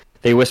reeds,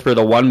 they whisper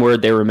the one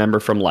word they remember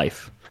from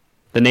life,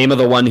 the name of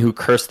the one who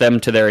cursed them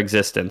to their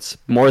existence,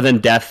 more than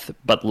death,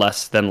 but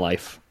less than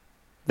life.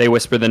 They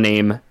whisper the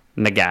name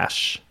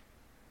Nagash.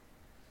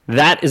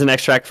 That is an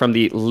extract from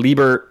the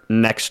Liber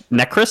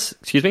Necris,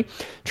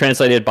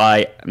 translated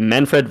by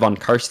Manfred von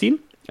Karstein,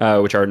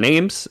 which are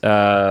names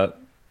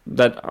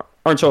that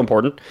aren't so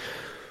important.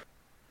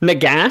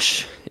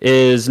 Nagash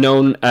is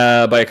known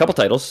by a couple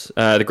titles: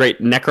 the Great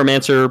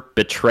Necromancer,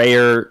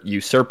 Betrayer,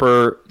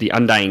 Usurper, the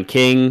Undying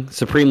King,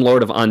 Supreme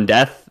Lord of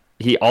Undeath.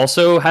 He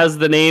also has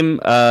the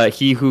name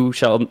He Who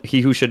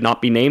Should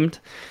Not Be Named,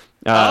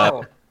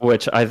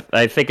 which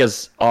I think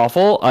is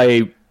awful.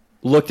 I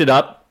looked it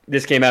up.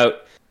 This came out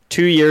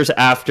 2 years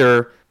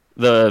after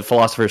the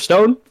Philosopher's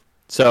Stone,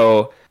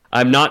 so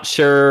I'm not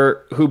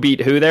sure who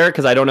beat who there,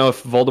 because I don't know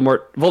if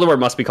Voldemort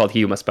must be called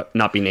He Who Must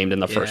Not Be Named in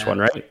the first one,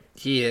 right?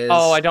 He is.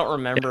 Oh, I don't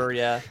remember.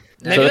 Yeah,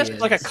 maybe So that's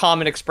like a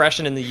common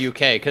expression in the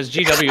UK, because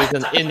GW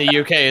is in the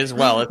UK as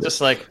well. It's just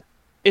like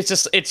it's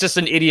just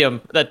an idiom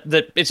that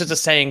it's just a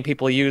saying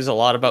people use a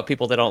lot about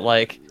people they don't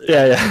like.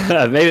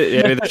 Yeah.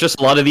 Maybe there's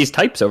just a lot of these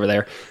types over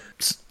there.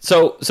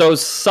 So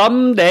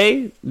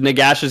someday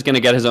Nagash is going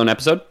to get his own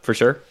episode for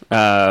sure.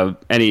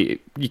 And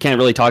you can't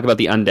really talk about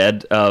the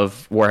undead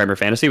of Warhammer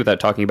Fantasy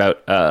without talking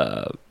about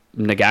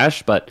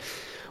Nagash, but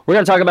we're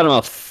going to talk about him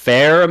a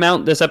fair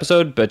amount this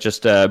episode. But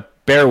just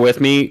bear with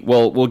me.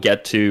 We'll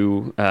get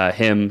to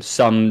him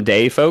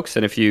someday, folks.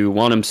 And if you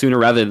want him sooner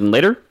rather than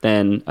later,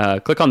 then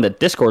click on the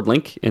Discord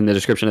link in the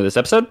description of this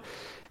episode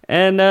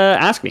and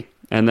ask me,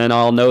 and then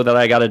I'll know that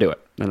I got to do it,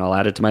 and I'll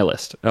add it to my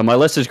list. My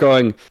list is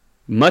growing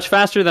much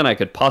faster than I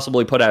could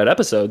possibly put out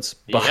episodes,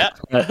 but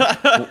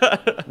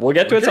we'll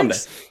get to it someday.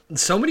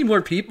 So many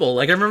more people.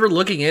 Like, I remember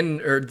looking in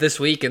this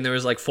week, and there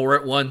was like 4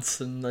 at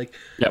once, and like,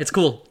 It's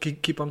cool.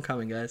 Keep on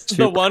coming, guys.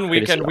 The one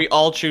weekend we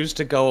all choose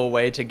to go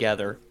away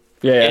together.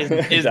 Is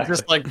exactly.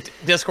 Just like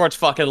Discord's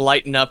fucking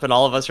lighting up, and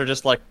all of us are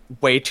just like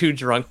way too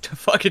drunk to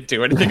fucking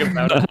do anything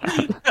about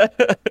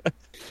it.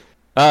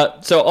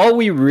 So all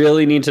we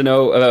really need to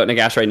know about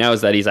Nagash right now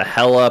is that he's a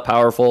hella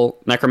powerful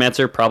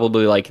necromancer,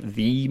 probably like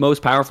the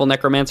most powerful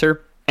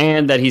necromancer,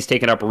 and that he's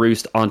taken up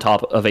roost on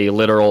top of a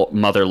literal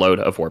motherlode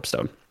of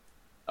Warpstone.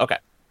 Okay.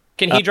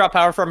 Can he draw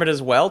power from it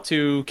as well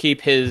to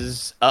keep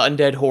his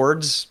undead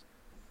hordes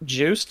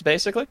juiced,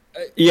 basically?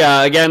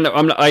 Yeah, again,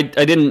 I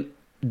didn't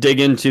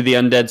dig into the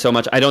undead so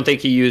much. I don't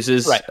think he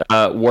uses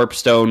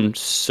Warpstone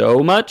so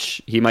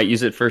much. He might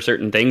use it for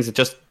certain things.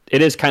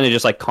 It is kind of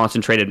just like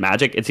concentrated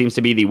magic. It seems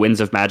to be the winds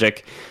of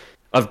magic,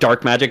 of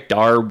dark magic,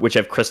 Dar, which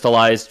have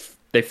crystallized.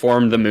 They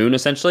formed the moon,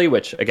 essentially,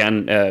 which,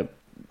 again,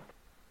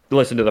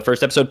 listen to the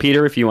first episode,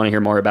 Peter, if you want to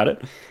hear more about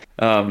it.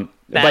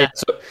 But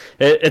so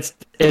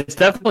it's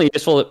definitely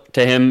useful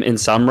to him in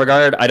some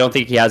regard. I don't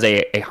think he has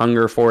a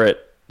hunger for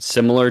it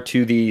similar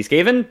to the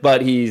Skaven,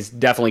 but he's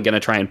definitely going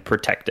to try and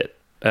protect it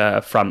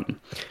from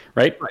them,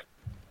 right?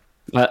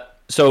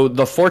 So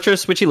the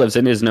fortress which he lives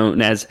in is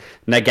known as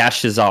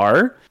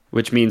Nagashizar,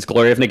 which means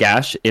Glory of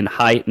Nagash in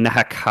High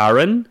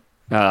Nehekharan.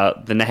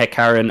 The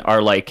Nehekharan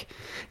are like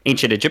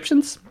ancient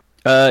Egyptians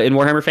in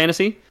Warhammer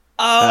Fantasy.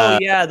 Oh,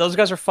 yeah, those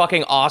guys are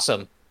fucking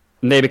awesome.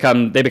 And they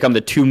become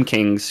the Tomb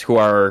Kings, who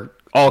are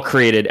all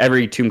created.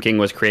 Every Tomb King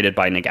was created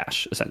by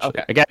Nagash, essentially.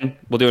 Okay. Again,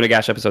 we'll do a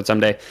Nagash episode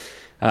someday.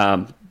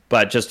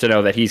 But just to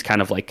know that he's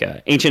kind of like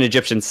an ancient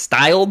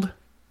Egyptian-styled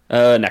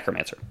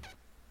necromancer.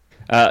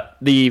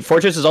 The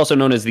fortress is also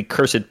known as the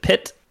Cursed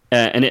Pit,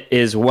 and it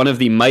is one of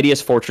the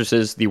mightiest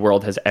fortresses the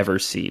world has ever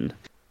seen.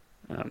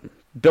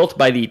 Built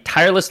by the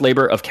tireless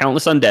labor of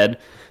countless undead,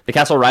 the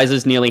castle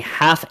rises nearly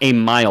half a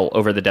mile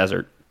over the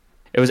desert.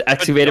 It was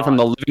excavated from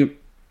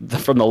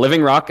the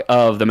living rock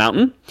of the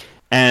mountain,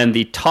 and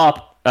the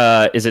top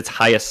is its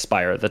highest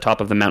spire. The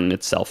top of the mountain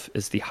itself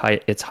is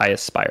its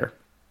highest spire.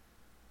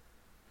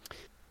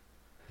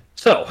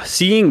 So,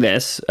 seeing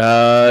this,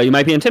 you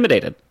might be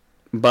intimidated,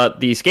 but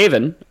the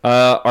Skaven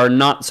are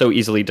not so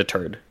easily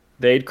deterred.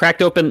 They'd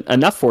cracked open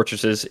enough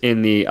fortresses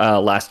in the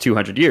last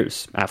 200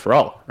 years, after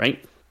all,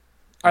 right?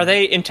 Are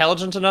they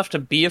intelligent enough to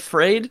be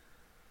afraid?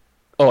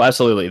 Oh,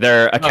 absolutely.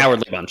 They're a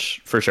cowardly bunch,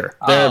 for sure.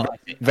 They're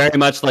very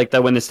much like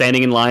that when they're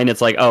standing in line,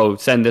 it's like, oh,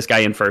 send this guy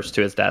in first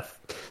to his death,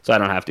 so I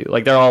don't have to.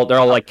 Like, they're all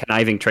like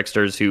conniving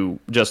tricksters who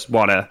just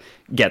want to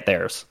get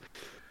theirs.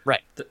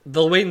 Right.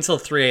 They'll wait until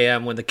 3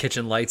 a.m. when the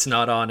kitchen light's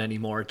not on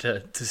anymore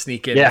to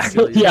sneak in. Yeah. And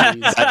steal these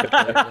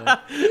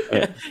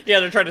Yeah,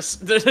 they're trying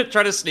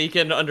to sneak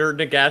in under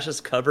Nagash's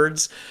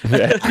cupboards.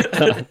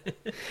 Well,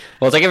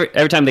 it's like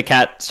every time the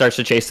cat starts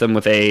to chase them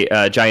with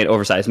a giant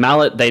oversized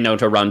mallet, they know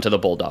to run to the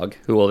bulldog,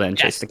 who will then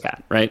chase the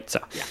cat, right?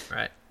 So,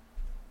 Right.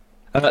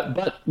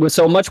 but with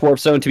so much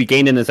warpstone to be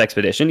gained in this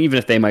expedition, even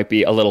if they might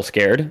be a little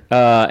scared,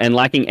 and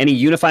lacking any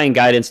unifying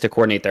guidance to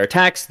coordinate their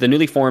attacks, the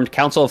newly formed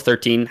Council of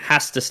 13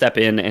 has to step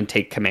in and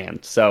take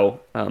command. So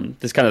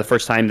this is kind of the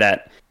first time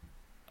that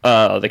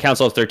the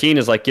Council of 13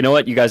 is like, you know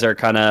what, you guys are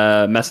kind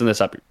of messing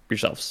this up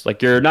yourselves. Like,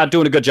 you're not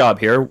doing a good job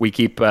here. We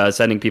keep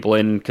sending people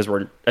in because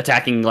we're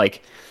attacking,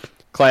 like,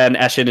 Clan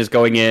Eshin is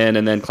going in,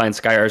 and then Clan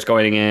Skyar is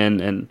going in,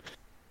 and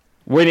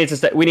we need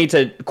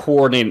to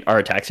coordinate our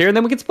attacks here, and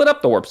then we can split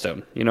up the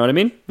warpstone. You know what I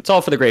mean? It's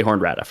all for the Great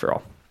Horned Rat, after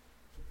all.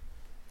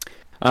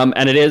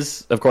 And it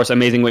is, of course,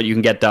 amazing what you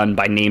can get done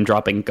by name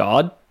dropping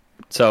God.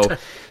 So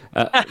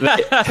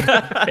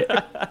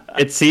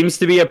it seems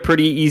to be a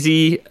pretty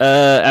easy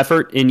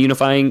effort in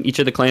unifying each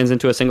of the clans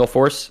into a single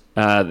force.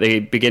 They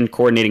begin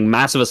coordinating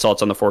massive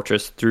assaults on the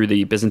fortress through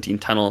the Byzantine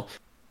tunnel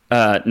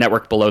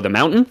network below the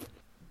mountain.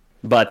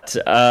 But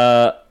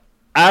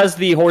as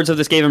the hordes of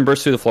the Skaven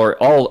burst through the floor,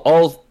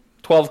 all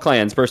 12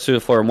 clans burst through the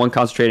floor in one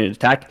concentrated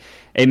attack,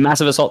 a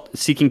massive assault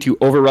seeking to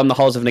overrun the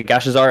halls of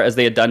Nagashazar as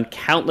they had done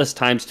countless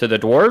times to the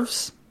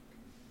dwarves.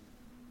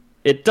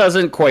 It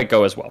doesn't quite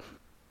go as well.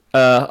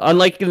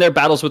 Unlike in their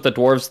battles with the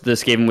dwarves, the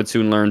Skaven would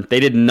soon learn they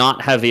did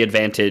not have the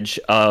advantage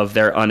of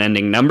their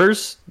unending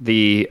numbers.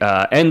 The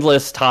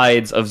endless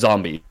tides of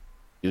zombies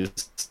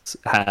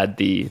had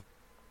the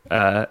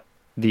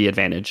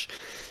advantage.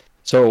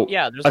 So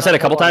I've said a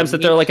couple times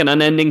that they're like an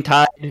unending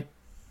tide.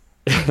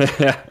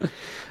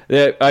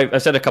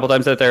 I've said a couple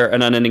times that they're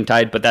an unending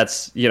tide, but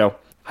that's,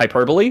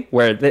 hyperbole,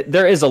 where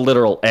there is a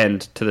literal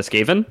end to the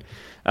Skaven.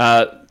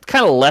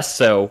 Kind of less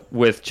so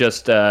with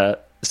just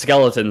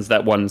skeletons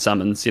that one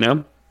summons,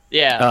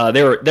 Yeah.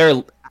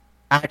 They're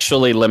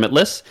actually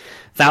limitless.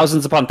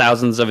 Thousands upon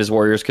thousands of his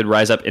warriors could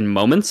rise up in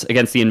moments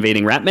against the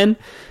invading Ratmen,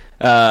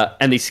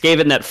 and the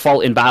Skaven that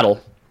fall in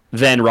battle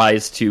then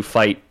rise to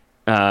fight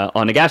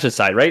on Nagash's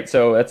side, right?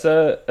 So that's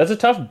a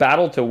tough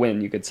battle to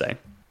win, you could say.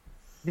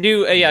 Can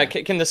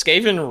the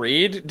Skaven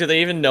read? Do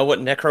they even know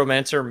what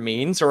necromancer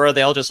means, or are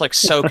they all just like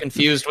so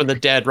confused when the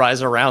dead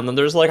rise around them?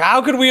 They're just like,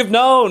 how could we have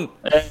known?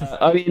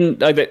 I mean,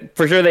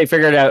 for sure they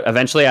figured it out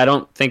eventually. I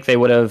don't think they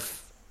would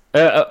have.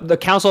 The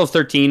Council of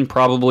 13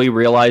 probably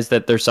realized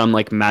that there's some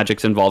like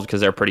magics involved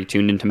because they're pretty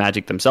tuned into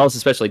magic themselves,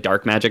 especially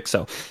dark magic.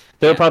 So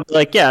they're probably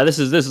like, yeah, this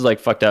is like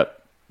fucked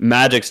up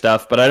magic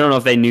stuff. But I don't know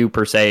if they knew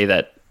per se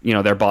that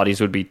their bodies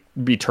would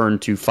be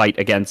turned to fight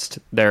against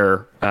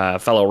their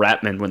fellow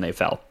Ratmen when they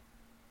fell.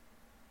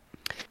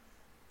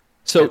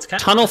 So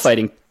tunnel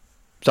fighting.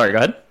 Sorry, go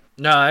ahead.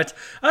 No, I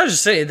was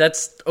just saying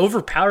that's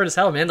overpowered as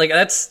hell, man. Like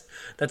that's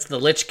the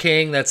Lich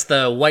King, that's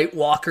the White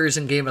Walkers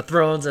in Game of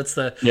Thrones. That's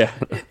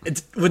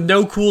it's with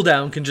no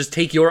cooldown can just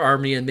take your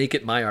army and make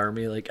it my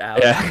army. Like, ow.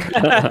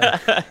 Yeah.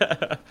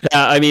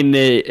 I mean,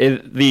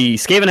 the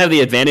Skaven have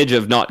the advantage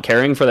of not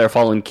caring for their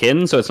fallen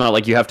kin, so it's not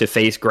like you have to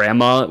face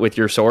Grandma with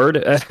your sword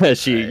as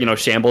she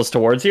shambles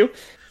towards you.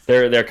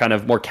 They're kind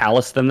of more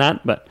callous than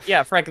that, but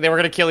yeah, frankly, they were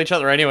going to kill each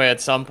other anyway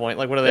at some point.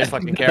 Like, what do they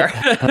fucking care?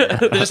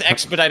 They're just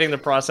expediting the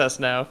process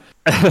now.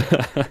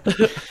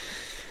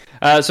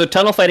 So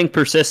tunnel fighting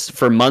persists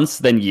for months,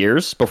 then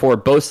years, before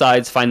both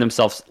sides find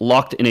themselves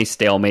locked in a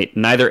stalemate,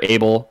 neither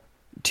able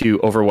to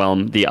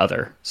overwhelm the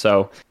other.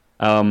 So,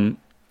 I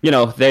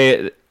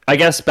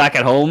guess back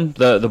at home,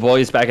 the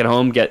boys back at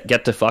home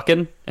get to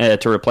fucking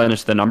to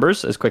replenish the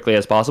numbers as quickly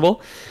as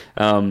possible.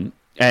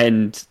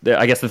 And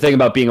I guess the thing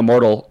about being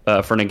immortal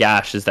for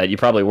Nagash is that you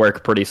probably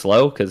work pretty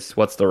slow, because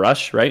what's the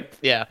rush, right?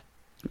 Yeah.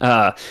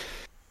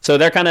 So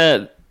they're kind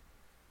of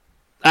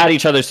at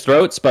each other's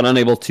throats, but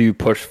unable to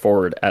push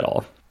forward at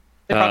all.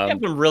 They probably have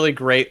some really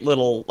great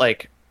little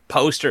like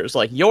posters,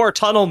 like "Your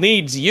tunnel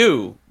needs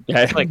you."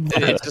 Yeah. Like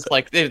it's just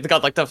like they've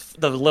got like the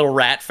little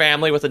rat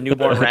family with a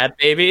newborn rat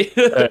baby.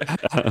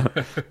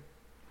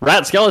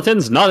 Rat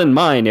skeletons not in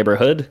my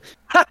neighborhood.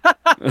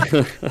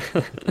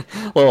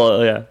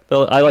 Well, yeah,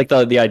 I like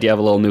the idea of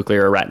a little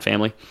nuclear rat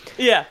family.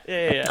 Yeah.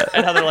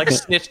 And how they're like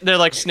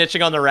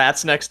snitching on the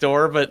rats next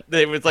door, but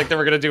it was like they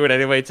were gonna do it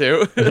anyway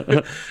too.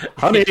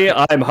 Honey,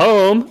 I'm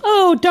home.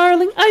 Oh,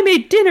 darling, I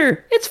made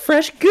dinner. It's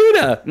fresh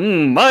Gouda.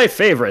 My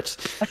favorite.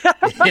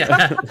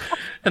 Yeah.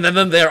 And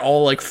then they're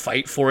all like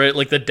fight for it,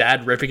 like the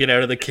dad ripping it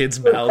out of the kids'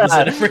 mouths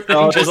and everything.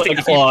 Oh, just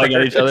like clawing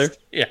at each other.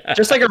 Yeah.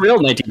 Just like a real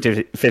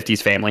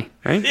 1950s family,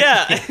 right?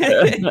 Yeah.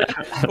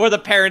 Or the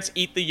parents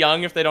eat the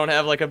young if they don't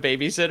have like a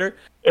babysitter.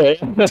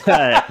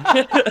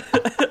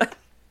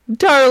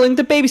 Darling,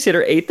 the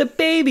babysitter ate the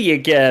baby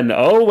again.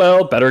 Oh,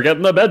 well, better get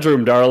in the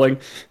bedroom, darling.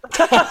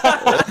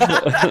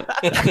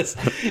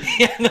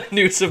 Yeah, the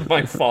news of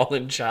my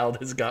fallen child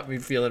has got me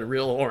feeling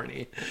real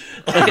horny.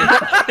 They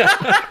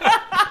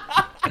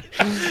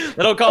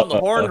don't call it the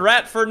horned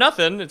rat for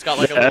nothing. It's got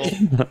like a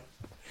little...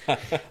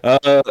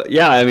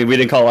 Yeah, I mean, we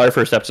didn't call our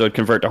first episode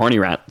Convert to Horny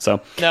Rat,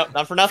 so... No,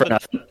 not for nothing.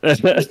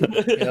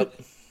 Yep.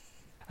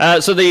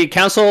 So the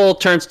council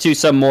turns to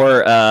some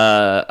more,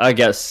 I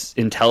guess,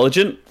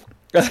 intelligent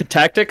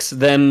tactics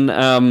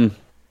than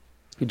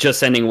just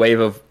sending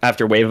wave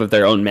after wave of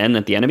their own men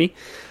at the enemy.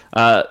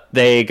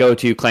 They go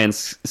to Clan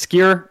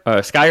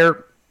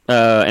Skyer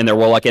and their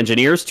Warlock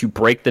engineers to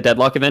break the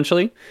deadlock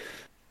eventually.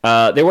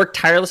 They work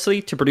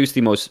tirelessly to produce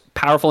the most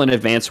powerful and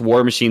advanced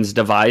war machines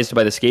devised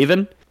by the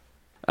Skaven,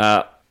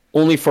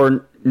 only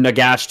for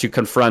Nagash to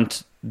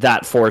confront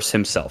that force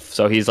himself.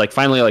 So he's like,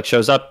 finally like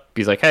shows up.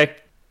 He's like, hey,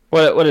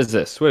 what is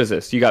this? What is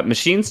this? You got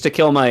machines to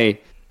kill my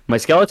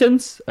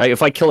skeletons?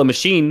 If I kill a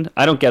machine,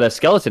 I don't get a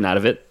skeleton out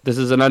of it. This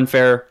is an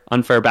unfair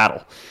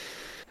battle.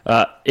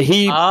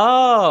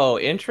 Oh,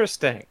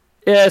 interesting.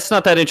 Yeah, it's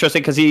not that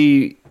interesting because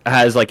he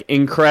has like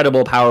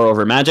incredible power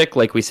over magic.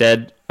 Like we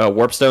said,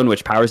 Warpstone,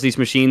 which powers these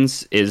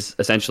machines, is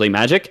essentially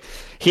magic.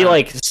 He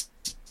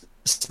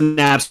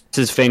snaps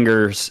his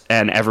fingers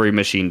and every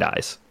machine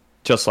dies.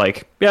 Just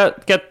like, yeah,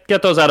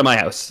 get those out of my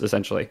house,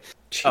 essentially.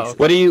 Oh,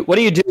 What do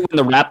you do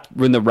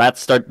when the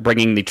rats start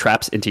bringing the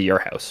traps into your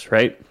house,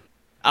 right?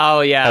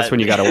 Oh yeah, That's when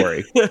you gotta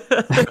worry.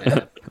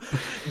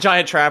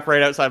 Giant trap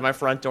right outside my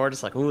front door.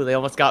 Just like, ooh, they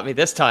almost got me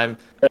this time.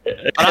 But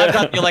I've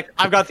got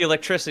the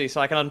electricity,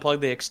 so I can unplug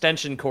the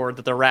extension cord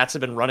that the rats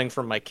have been running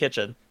from my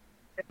kitchen.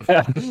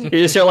 You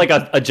just hear like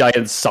a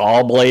giant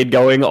saw blade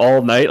going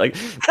all night, like.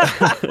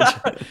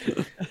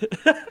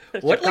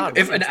 What like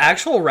if an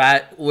actual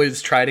rat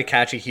was trying to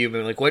catch a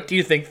human? Like, what do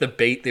you think the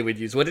bait they would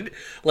use? I'm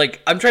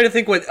trying to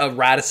think what a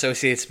rat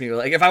associates me with.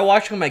 Like, if I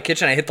watch in my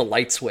kitchen, I hit the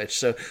light switch.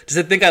 So, does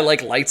it think I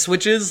like light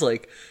switches?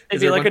 Like, it'd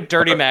be like a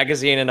dirty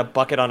magazine and a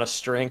bucket on a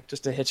string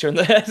just to hit you in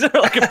the head,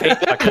 or like a bait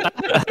bucket.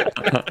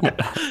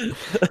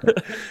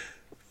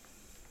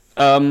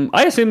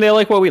 I assume they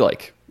like what we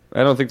like.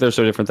 I don't think they're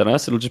so different than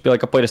us. It'll just be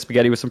like a plate of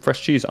spaghetti with some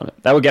fresh cheese on it.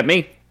 That would get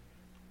me.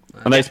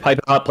 A nice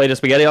piping hot plate of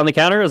spaghetti on the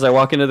counter as I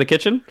walk into the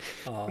kitchen.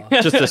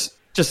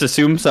 Just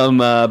assume some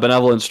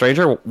benevolent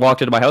stranger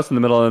walked into my house in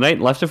the middle of the night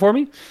and left it for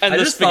me. And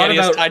the spaghetti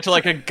is tied to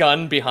like a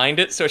gun behind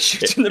it, so it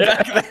shoots in the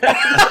back of the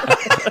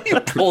head. You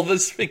pull the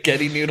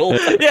spaghetti noodle.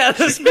 Yeah,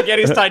 the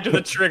spaghetti's tied to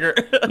the trigger.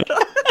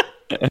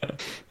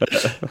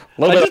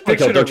 I just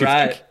pictured a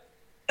rat.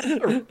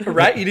 A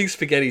rat eating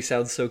spaghetti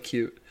sounds so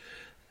cute.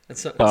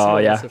 That's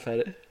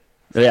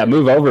Yeah,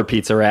 move over,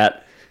 Pizza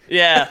Rat.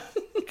 Yeah.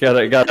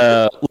 Got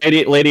a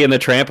lady in the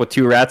Tramp with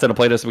 2 rats and a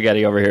plate of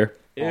spaghetti over here.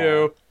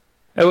 Ew.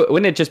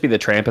 Wouldn't it just be the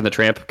Tramp and the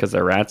Tramp because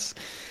they're rats?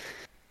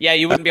 Yeah,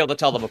 you wouldn't be able to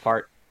tell them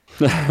apart.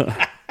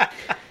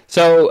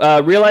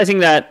 So, realizing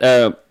that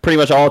pretty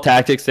much all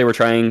tactics they were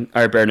trying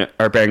are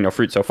bearing no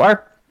fruit so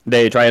far,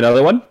 they try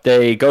another one.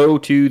 They go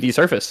to the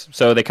surface.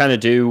 So they kind of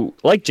do,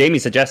 like Jamie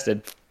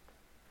suggested,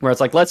 where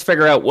it's like, let's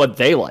figure out what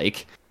they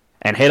like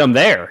and hit them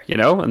there, you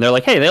know? And they're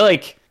like, hey, they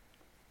like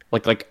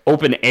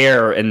open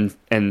air and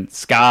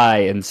sky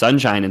and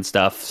sunshine and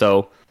stuff.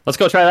 So let's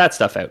go try that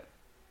stuff out.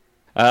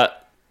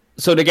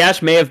 So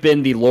Nagash may have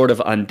been the Lord of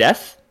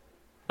Undeath.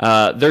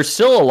 There's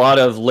still a lot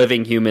of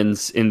living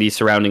humans in the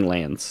surrounding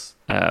lands.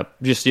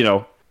 Just,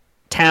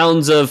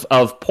 towns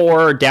of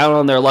poor, down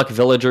on their luck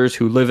villagers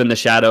who live in the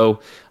shadow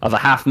of a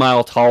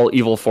half-mile tall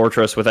evil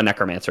fortress with a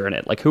necromancer in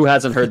it. Like, who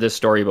hasn't heard this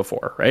story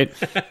before, right?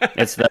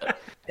 It's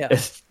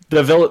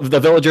the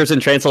villagers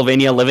in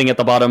Transylvania living at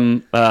the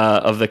bottom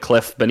of the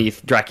cliff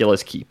beneath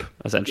Dracula's keep,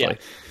 essentially.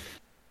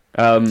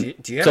 Yeah. Do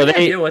you have any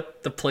idea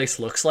what the place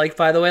looks like,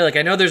 by the way? Like,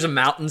 I know there's a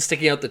mountain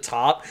sticking out the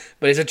top,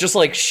 but is it just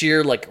like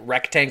sheer like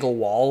rectangle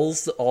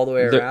walls all the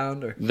way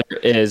around? Or? There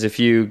is. If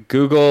you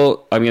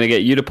Google, I'm going to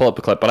get you to pull up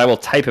the clip, but I will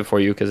type it for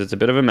you because it's a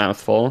bit of a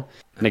mouthful.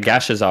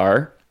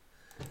 Nagashazar.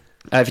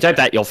 If you type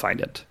that, you'll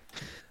find it.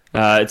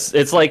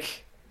 It's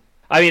like,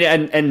 I mean,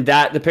 and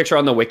that the picture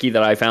on the wiki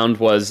that I found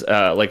was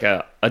like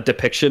a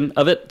depiction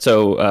of it.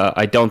 So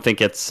I don't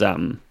think it's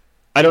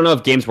I don't know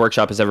if Games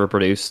Workshop has ever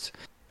produced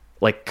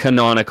like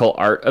canonical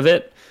art of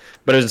it,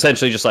 but it was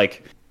essentially just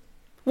like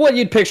what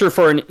you'd picture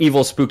for an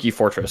evil spooky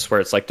fortress, where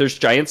it's like there's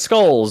giant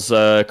skulls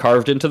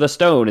carved into the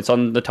stone. It's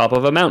on the top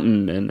of a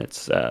mountain and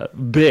it's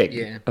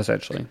big,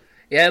 essentially.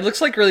 Yeah, it looks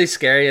like really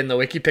scary in the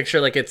wiki picture.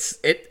 Like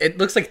it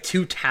looks like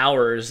 2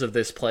 towers of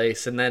this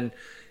place, and then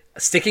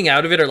sticking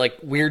out of it are like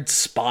weird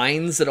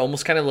spines that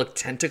almost kind of look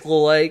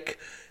tentacle like.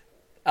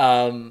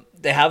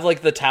 They have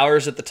like the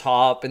towers at the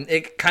top, and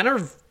it kind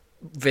of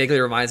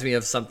vaguely reminds me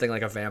of something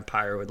like a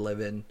vampire would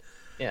live in.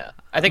 Yeah,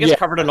 I think it's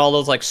covered in all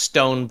those like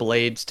stone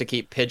blades to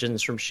keep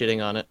pigeons from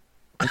shitting on it.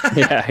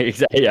 Yeah,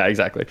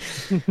 exactly.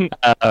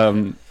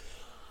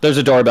 There's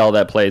a doorbell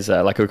that plays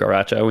La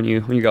Cucaracha when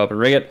you go up and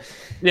ring it.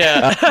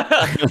 Yeah,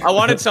 I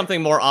wanted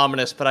something more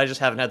ominous, but I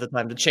just haven't had the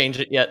time to change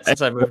it yet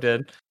since I moved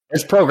in.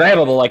 It's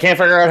programmable. I can't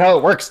figure out how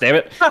it works. Damn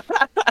it.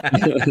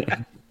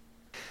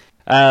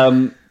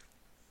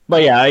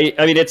 But yeah,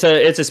 I mean, it's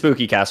a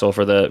spooky castle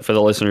for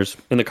the listeners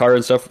in the car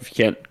and stuff. If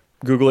you can't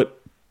Google it,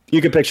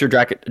 you can picture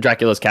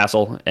Dracula's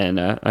castle, and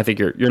I think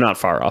you're not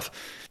far off.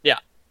 Yeah.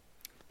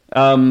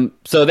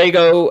 So they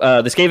go.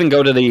 The Skaven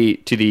go to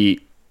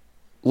the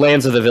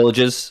lands of the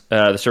villages,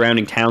 the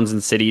surrounding towns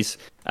and cities,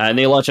 and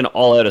they launch an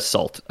all-out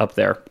assault up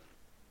there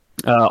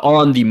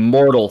on the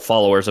mortal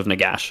followers of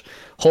Nagash.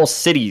 Whole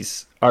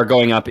cities are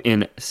going up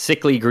in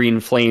sickly green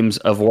flames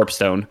of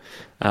warpstone.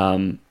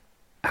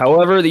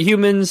 However, the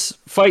humans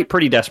fight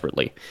pretty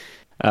desperately.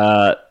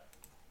 Giant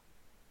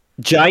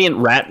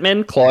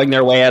ratmen clawing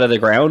their way out of the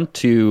ground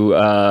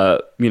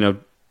to,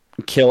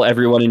 kill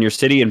everyone in your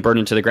city and burn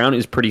into the ground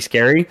is pretty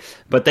scary.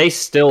 But they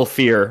still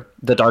fear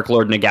the Dark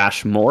Lord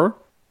Nagash more.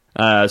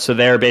 So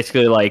they're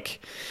basically like,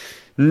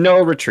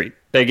 no retreat.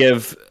 They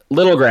give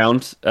little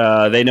ground.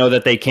 They know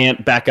that they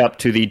can't back up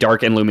to the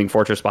dark and looming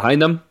fortress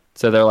behind them.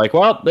 So they're like,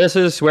 well, this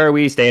is where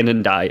we stand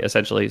and die,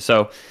 essentially.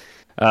 So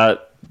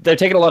they're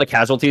taking a lot of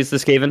casualties, the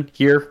Skaven,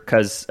 here,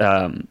 because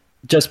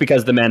just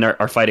because the men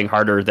are fighting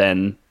harder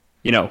than,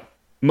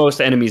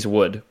 most enemies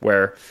would,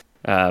 where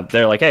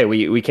they're like, hey,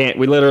 we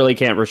literally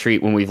can't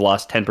retreat when we've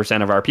lost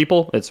 10% of our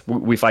people.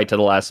 We fight to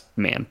the last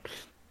man.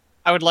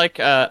 I'd like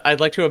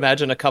to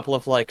imagine a couple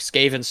of like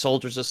Skaven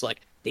soldiers just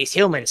like, these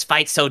humans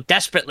fight so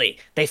desperately.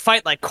 They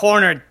fight like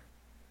cornered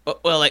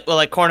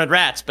cornered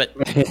rats, but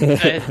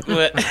they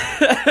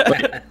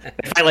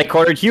fight like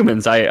cornered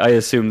humans. I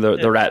assume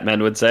the rat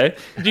men would say.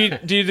 Do you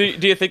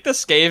think the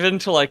Skaven,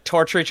 to like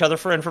torture each other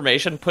for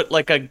information, put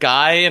like a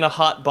guy in a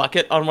hot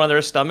bucket on one of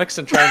their stomachs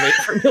and try and wait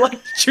for him to like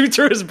shoot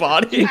through his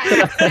body?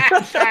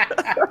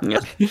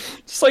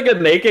 Just like a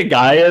naked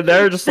guy in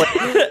there, just like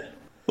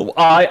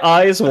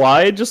eyes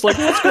wide, just like,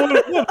 what's going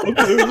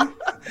on?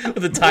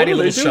 With a tiny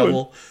little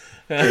shovel.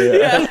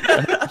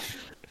 Yeah.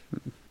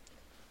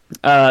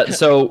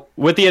 So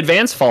with the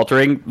advance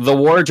faltering, the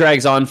war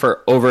drags on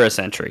for over a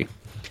century.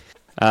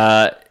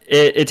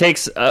 It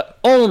takes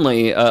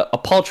only a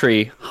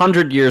paltry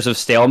 100 years of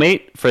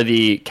stalemate for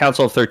the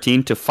Council of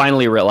 13 to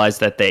finally realize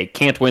that they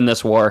can't win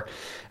this war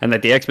and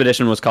that the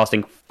expedition was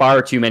costing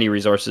far too many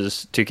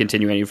resources to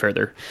continue any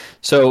further.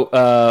 So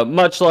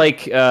much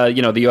like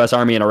the U.S.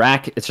 Army in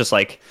Iraq, it's just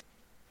like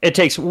it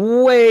takes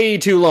way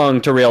too long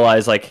to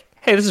realize like,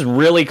 hey, this is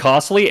really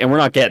costly and we're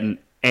not getting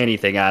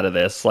anything out of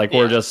this. Like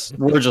we're just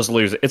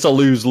losing. It's a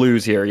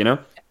lose here,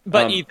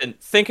 But Ethan,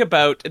 think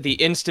about the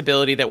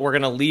instability that we're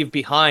going to leave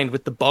behind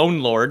with the Bone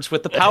Lords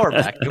with the power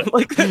vacuum.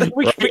 Like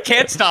we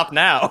can't stop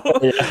now.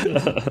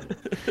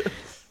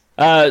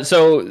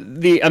 So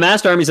the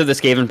amassed armies of the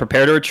Skaven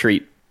prepare to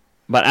retreat,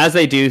 but as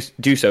they do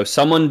so,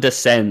 someone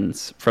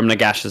descends from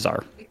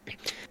Nagashazar.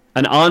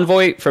 An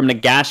envoy from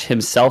Nagash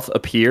himself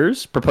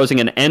appears, proposing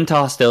an end to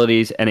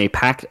hostilities and a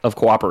pact of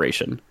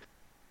cooperation.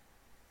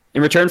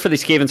 In return for the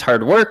Skaven's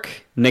hard work,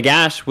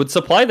 Nagash would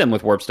supply them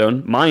with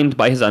warpstone mined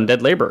by his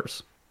undead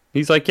laborers.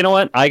 He's like, you know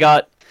what? I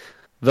got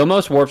the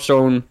most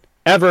warpstone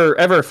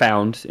ever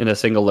found in a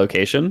single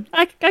location.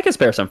 I can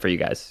spare some for you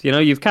guys.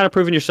 You've kind of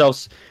proven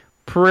yourselves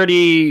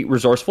pretty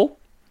resourceful.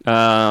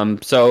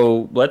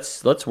 So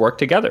let's work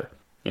together.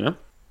 Yeah,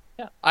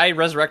 I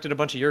resurrected a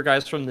bunch of your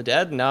guys from the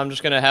dead, and now I'm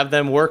just going to have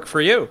them work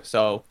for you.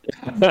 So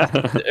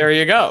there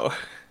you go.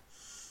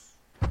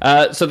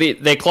 So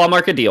they claw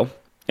mark a deal.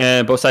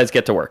 And both sides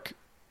get to work.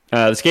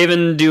 The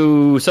Skaven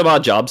do some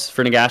odd jobs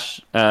for Nagash.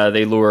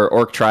 They lure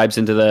orc tribes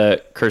into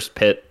the cursed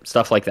pit,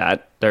 stuff like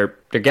that. They're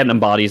getting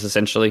them bodies,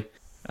 essentially.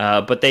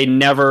 But they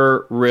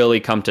never really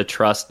come to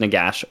trust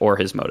Nagash or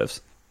his motives.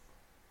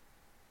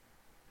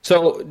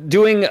 So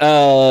doing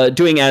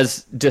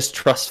as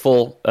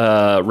distrustful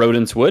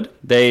rodents would,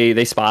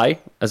 they spy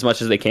as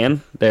much as they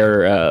can.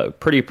 They're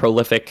pretty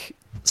prolific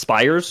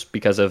spiers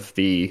because of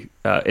the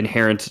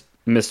inherent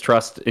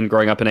mistrust in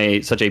growing up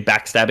in such a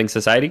backstabbing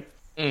society.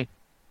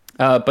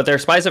 But their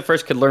spies at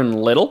first could learn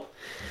little,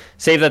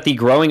 save that the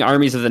growing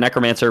armies of the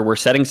Necromancer were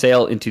setting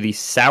sail into the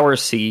Sour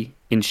Sea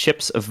in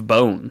ships of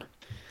bone.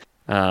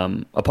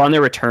 Upon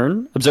their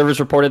return, observers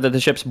reported that the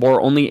ships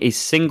bore only a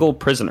single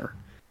prisoner,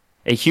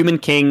 a human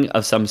king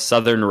of some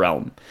southern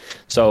realm.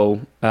 So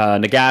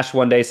Nagash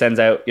one day sends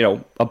out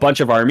a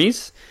bunch of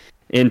armies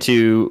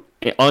onto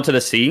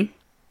the sea.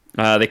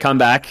 They come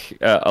back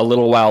a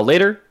little while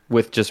later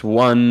with just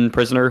one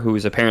prisoner who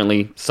is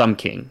apparently some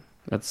king.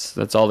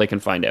 That's all they can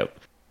find out.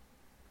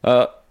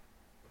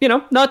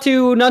 Not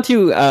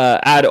to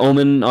add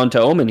omen onto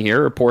omen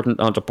here, or portent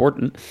onto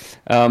portent.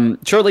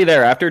 Shortly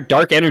thereafter,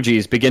 dark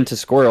energies begin to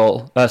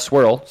swirl above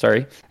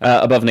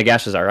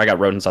Nagashazar. I got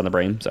rodents on the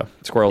brain, so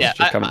squirrels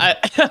just coming. I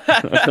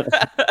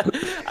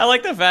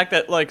like the fact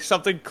that like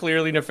something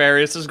clearly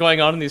nefarious is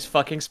going on, and these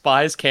fucking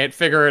spies can't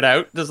figure it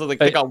out. There's like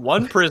they got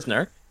one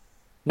prisoner.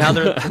 Now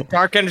there's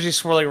dark energy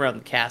swirling around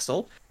the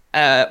castle.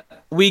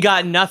 We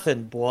got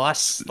nothing,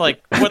 boss.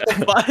 Like, what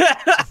the fuck?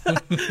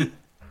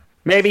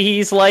 Maybe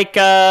he's like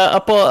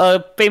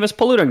a famous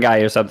pollutant guy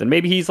or something.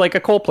 Maybe he's like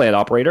a coal plant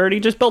operator and he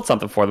just built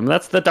something for them.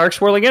 That's the dark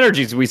swirling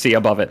energies we see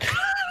above it.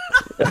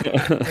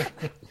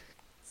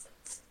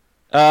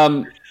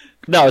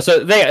 No,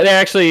 so they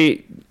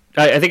actually,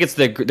 I think it's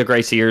the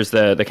Grey Seers,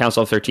 the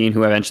Council of 13,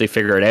 who eventually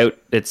figure it out.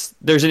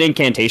 There's an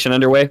incantation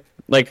underway.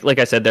 Like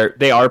I said,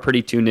 they are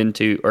pretty tuned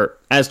into, or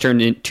as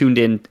tuned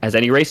in as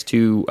any race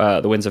to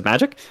the winds of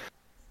magic.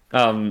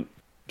 So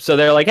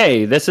they're like,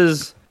 hey, this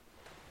is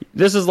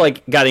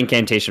like got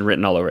incantation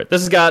written all over it.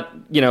 This has got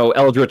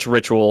Eldritch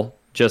ritual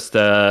just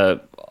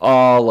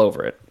all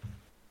over it.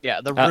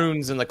 Yeah, the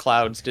runes in the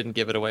clouds didn't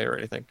give it away or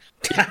anything.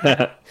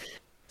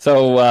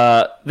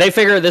 So they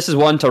figure this is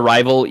one to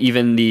rival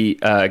even the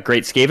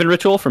Great Skaven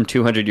ritual from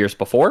 200 years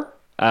before,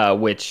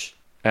 which,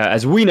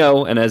 as we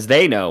know and as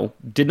they know,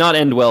 did not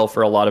end well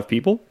for a lot of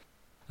people.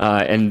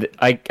 And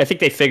I think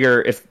they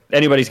figure if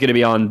anybody's going to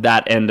be on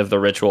that end of the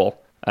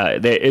ritual,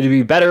 it'd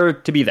be better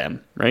to be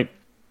them, right?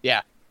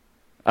 Yeah.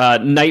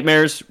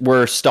 Nightmares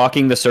were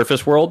stalking the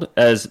surface world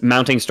as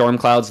mounting storm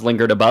clouds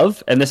lingered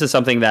above, and this is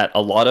something that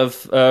a lot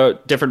of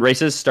different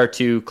races start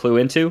to clue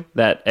into,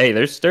 that hey,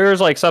 there's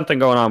like something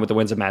going on with the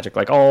winds of magic,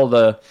 like all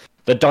the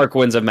dark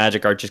winds of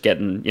magic are just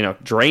getting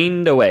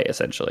drained away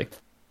essentially.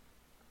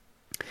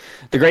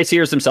 The Grey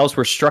Seers themselves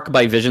were struck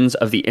by visions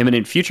of the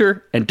imminent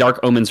future, and dark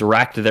omens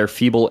racked their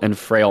feeble and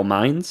frail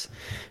minds.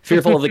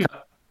 Fearful of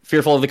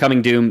the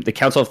coming doom, the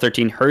Council of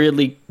 13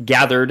 hurriedly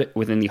gathered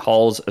within the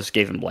halls of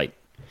Skaven Blight.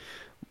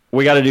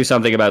 We got to do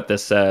something about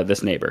this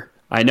neighbor.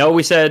 I know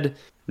we said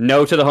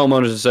no to the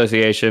homeowners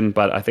association,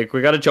 but I think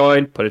we got to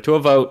join. Put it to a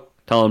vote.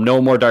 Tell them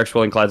no more dark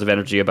swirling clouds of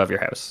energy above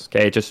your house.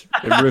 Okay,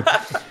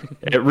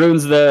 it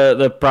ruins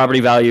the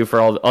property value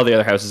for all the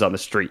other houses on the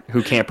street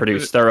who can't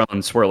produce their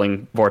own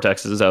swirling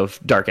vortexes of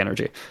dark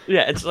energy.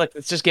 Yeah,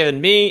 it's just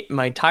giving me,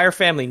 my entire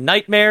family,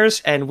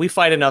 nightmares, and we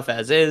fight enough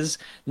as is.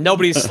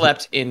 Nobody's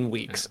slept in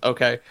weeks.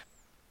 Okay.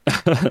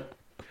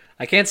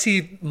 I can't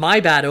see my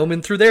bad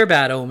omen through their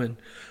bad omen.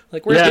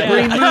 Like, where's the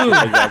green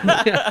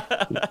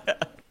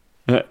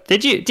moon?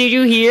 Did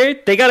you hear?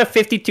 They got a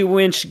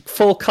 52-inch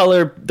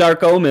full-color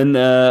Dark Omen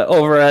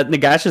over at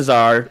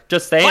Nagashazar.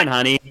 Just saying, what?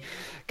 Honey.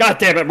 God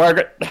damn it,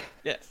 Margaret.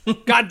 Yeah.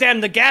 God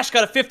damn, Nagash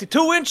got a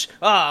 52-inch?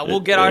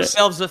 We'll get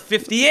ourselves a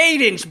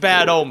 58-inch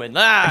Bad Omen.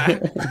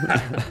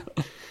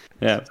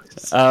 Yeah.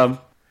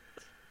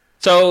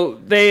 So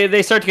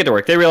they start to get to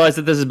work. They realize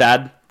that this is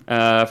bad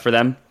for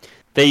them.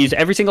 They use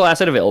every single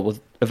asset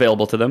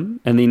available to them,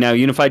 and the now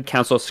unified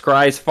council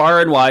scries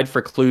far and wide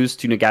for clues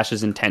to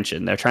Nagash's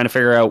intention. They're trying to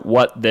figure out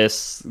what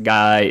this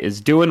guy is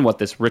doing, what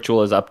this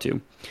ritual is up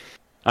to.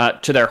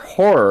 To their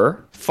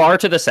horror, far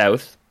to the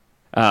south,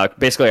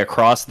 basically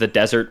across the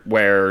desert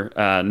where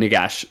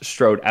Nagash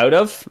strode out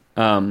of,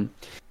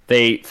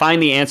 they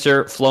find the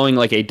answer flowing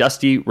like a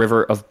dusty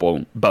river of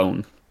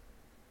bone.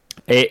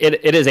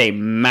 It is a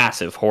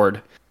massive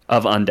horde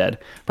of undead.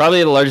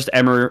 Probably the largest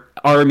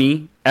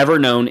army ever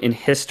known in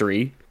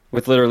history,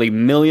 with literally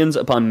millions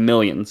upon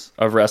millions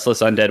of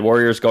restless undead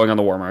warriors going on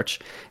the war march,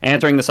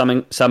 answering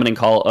the summoning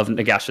call of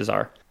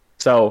Nagashazar.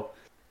 So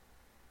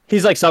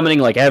he's like summoning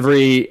like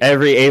every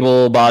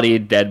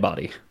able-bodied dead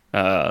body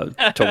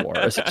to war,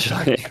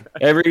 essentially.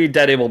 Every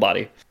dead able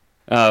body.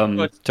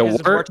 To war.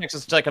 Vortex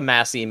is like a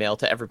mass email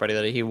to everybody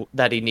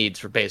that he needs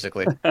for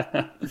basically.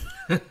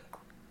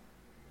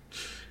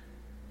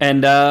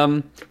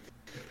 And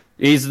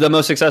he's the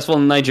most successful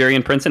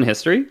Nigerian prince in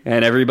history,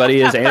 and everyone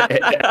is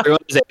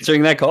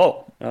answering that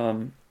call.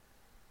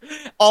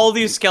 All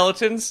these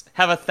skeletons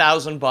have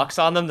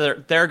 $1,000 on them.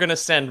 They're going to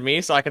send me,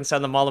 so I can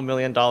send them all $1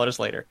 million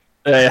later.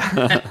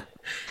 Yeah.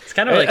 It's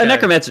kind of like a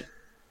necromancer.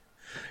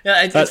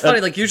 Yeah, it's funny.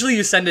 Like usually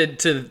you send it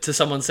to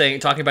someone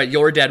talking about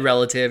your dead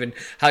relative and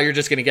how you're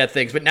just going to get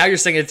things, but now you're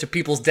sending it to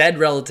people's dead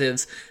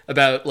relatives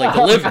about like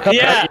the living.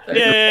 Yeah.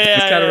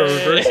 It's kind of a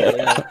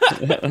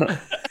reversal. Yeah.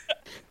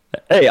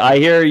 Hey, I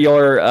hear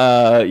your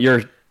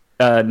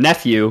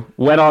nephew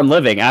went on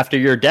living after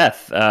your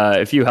death.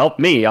 If you help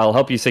me, I'll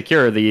help you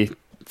secure the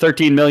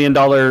 $13 million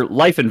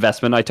life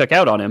investment I took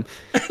out on him.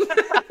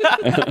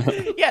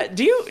 Yeah,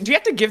 do you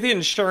have to give the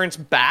insurance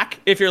back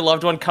if your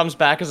loved one comes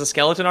back as a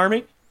skeleton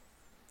army?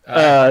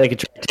 They could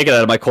try to take it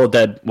out of my cold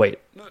dead. Wait.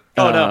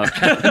 Oh no.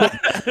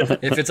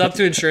 If it's up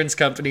to insurance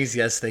companies,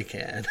 yes, they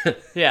can.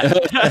 Yeah.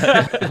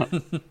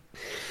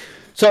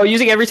 So,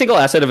 using every single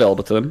asset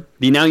available to them,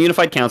 the now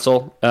unified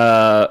council...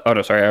 I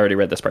already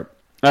read this part.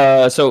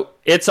 So,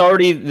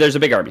 there's a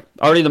big army.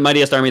 Already the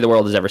mightiest army the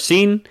world has ever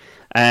seen,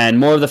 and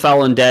more of the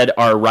foul and dead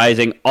are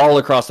rising all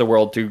across the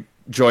world to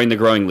join the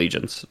growing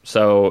legions.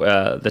 So,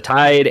 the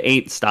tide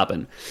ain't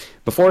stopping.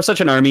 Before such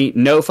an army,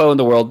 no foe in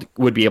the world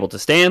would be able to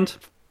stand.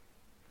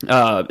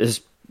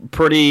 Is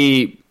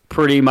pretty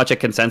much a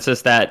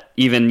consensus that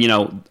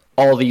even,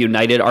 all the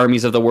united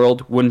armies of the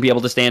world wouldn't be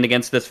able to stand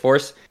against this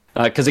force.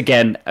 Because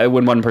again,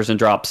 when one person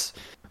drops,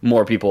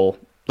 more people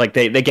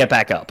they get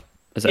back up.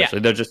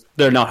 Essentially, yeah.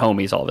 They're not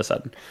homies all of a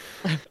sudden.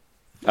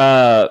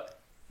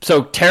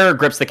 So terror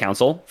grips the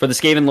council. For the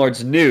Skaven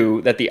lords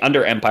knew that the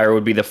Under Empire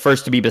would be the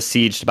first to be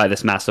besieged by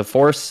this massive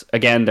force.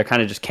 Again, they're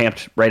kind of just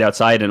camped right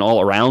outside and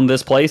all around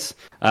this place,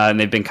 and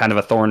they've been kind of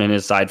a thorn in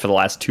his side for the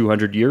last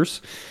 200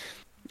 years.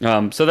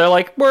 So they're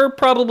like, we're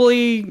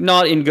probably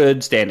not in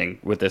good standing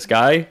with this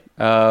guy.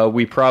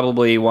 We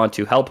probably want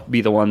to help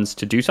be the ones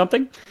to do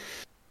something.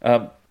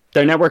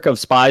 Their network of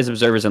spies,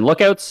 observers, and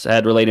lookouts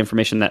had relayed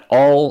information that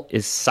all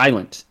is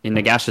silent in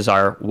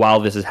Nagashazar while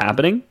this is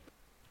happening,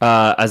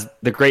 as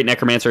the Great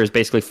Necromancer is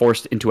basically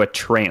forced into a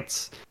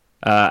trance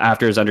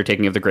after his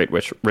undertaking of the Great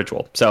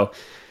Ritual. So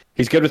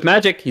he's good with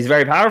magic, he's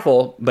very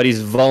powerful, but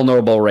he's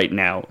vulnerable right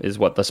now, is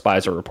what the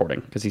spies are reporting,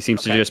 because he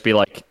seems to just be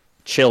like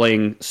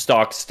chilling,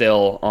 stock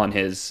still on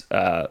his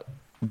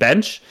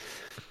bench,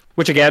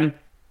 which again,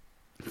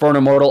 for an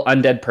immortal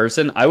undead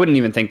person, I wouldn't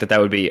even think that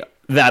would be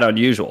that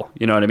unusual.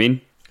 You know what I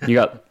mean? You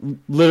got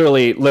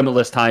literally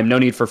limitless time, no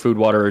need for food,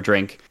 water, or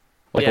drink.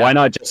 Like, why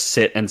not just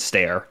sit and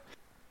stare?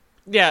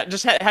 Yeah,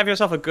 just have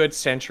yourself a good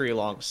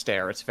century-long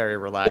stare. It's very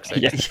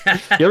relaxing. Yeah.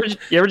 You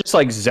ever just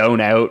like zone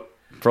out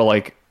for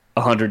like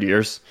 100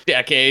 years?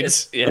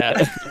 Decades.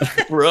 Yeah.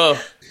 Bro.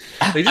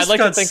 I'd like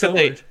to think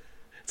that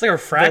it's like a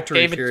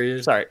refractory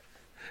period. Sorry.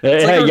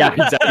 Exactly.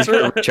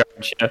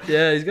 Recharge.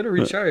 Yeah, he's gonna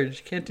recharge.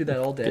 You can't do that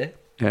all day.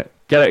 Yeah.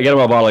 Get him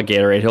a bottle of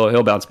Gatorade.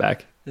 He'll bounce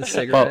back.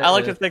 I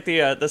like to think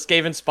the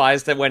Skaven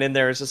spies that went in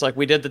there is just like,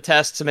 we did the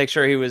test to make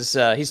sure he was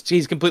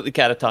he's completely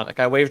catatonic.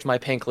 I waved my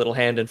pink little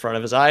hand in front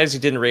of his eyes. He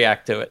didn't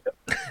react to it.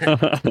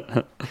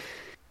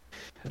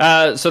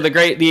 So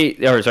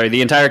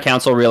the entire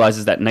council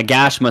realizes that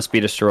Nagash must be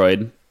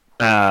destroyed,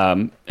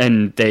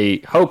 and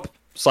they hope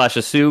 /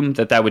 assume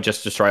that would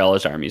just destroy all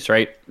his armies,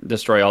 right?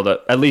 Destroy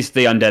at least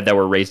the undead that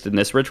were raised in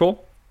this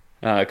ritual,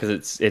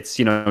 because it's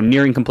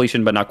nearing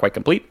completion but not quite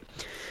complete.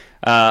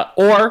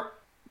 Or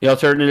the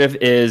alternative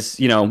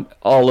is,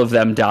 all of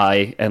them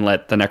die and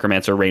let the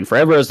Necromancer reign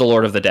forever as the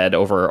Lord of the Dead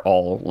over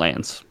all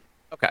lands.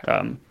 Okay.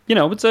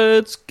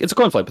 It's a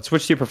coin flip. It's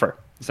which do you prefer,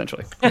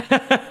 essentially.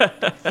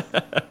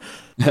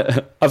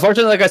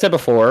 Unfortunately, like I said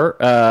before,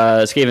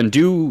 Skaven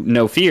do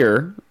know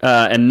fear,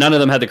 and none of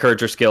them had the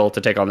courage or skill to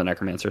take on the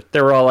Necromancer.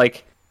 They were all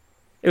like,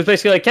 it was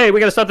basically like, hey, we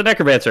got to stop the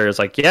Necromancer. It's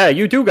like, yeah,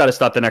 you do got to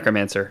stop the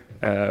Necromancer.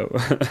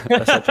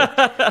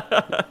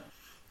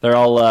 They're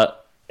all...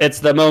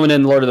 It's the moment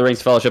in Lord of the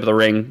Rings Fellowship of the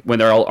Ring when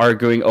they're all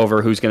arguing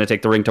over who's going to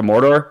take the ring to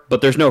Mordor,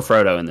 but there's no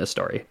Frodo in this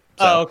story.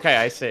 So oh, okay,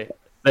 I see.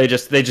 They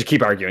just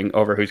keep arguing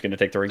over who's going to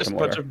take the ring to Mordor. Just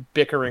a bunch of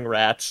bickering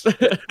rats.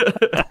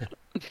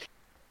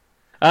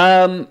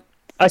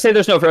 I say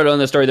there's no Frodo in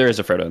this story. There is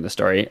a Frodo in this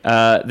story.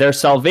 Their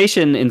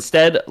salvation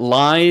instead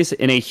lies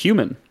in a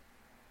human.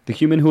 The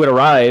human who had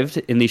arrived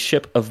in the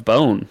Ship of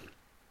Bone.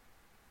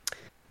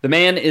 The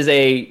man is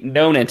a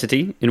known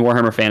entity in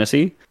Warhammer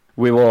Fantasy.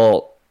 We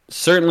will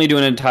certainly do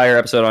an entire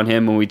episode on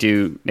him when we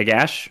do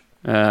Nagash.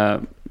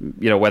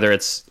 Whether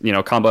it's,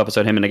 combo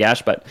episode him and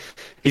Nagash, but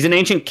he's an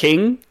ancient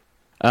king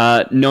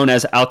known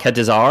as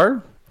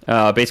Alcatazar,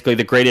 basically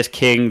the greatest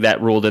king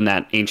that ruled in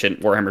that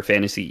ancient Warhammer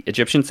Fantasy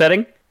Egyptian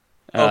setting.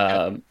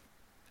 Okay.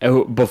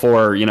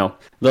 Before,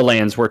 the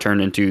lands were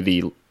turned into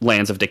the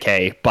lands of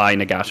decay by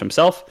Nagash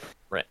himself.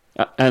 Right.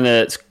 And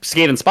the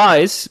Skaven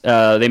spies,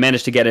 they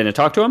managed to get in and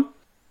talk to him.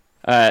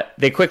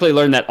 They quickly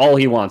learned that all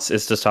he wants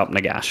is to stop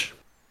Nagash.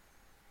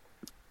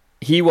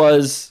 He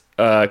was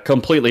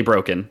completely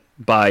broken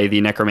by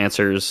the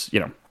Necromancer's,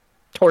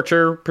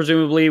 torture,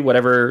 presumably,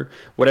 whatever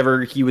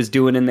he was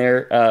doing in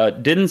there.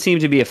 Didn't seem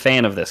to be a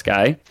fan of this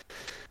guy.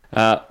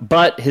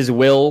 But his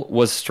will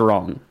was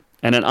strong.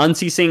 And an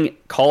unceasing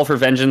call for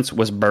vengeance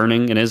was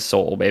burning in his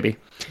soul, baby.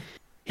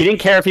 He didn't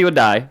care if he would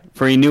die,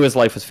 for he knew his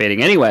life was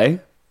fading anyway.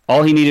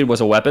 All he needed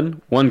was a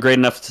weapon, one great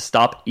enough to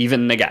stop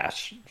even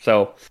Nagash.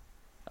 So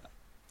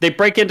they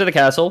break into the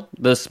castle,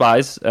 the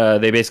spies.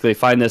 They basically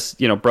find this,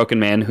 broken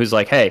man who's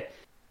like, hey,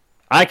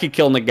 I could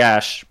kill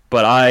Nagash,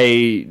 but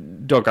I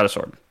don't got a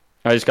sword.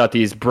 I just got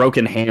these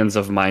broken hands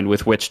of mine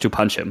with which to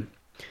punch him.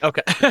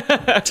 Okay.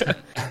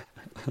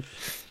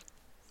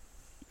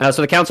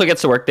 So the council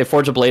gets to work. They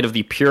forge a blade of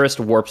the purest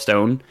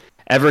warpstone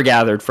ever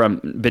gathered from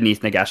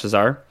beneath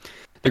Nagashazar.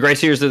 The Grey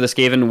Seers of the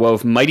Skaven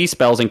wove mighty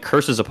spells and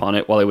curses upon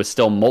it while it was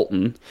still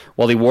molten,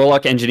 while the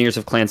warlock engineers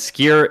of Clan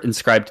Skier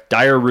inscribed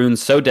dire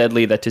runes so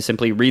deadly that to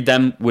simply read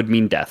them would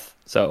mean death.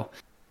 So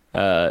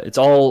it's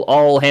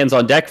all hands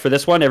on deck for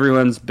this one.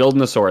 Everyone's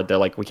building a sword. They're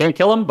like, we can't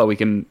kill him, but we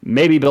can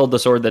maybe build the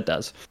sword that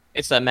does.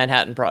 It's the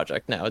Manhattan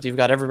Project now. You've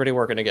got everybody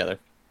working together.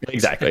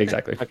 Exactly.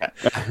 Okay.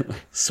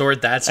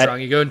 Sword that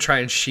strong. You go and try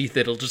and sheath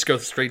it. It'll just go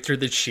straight through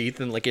the sheath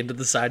and into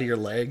the side of your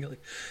leg.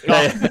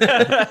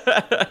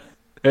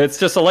 It's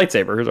just a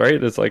lightsaber,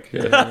 right? It's like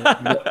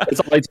it's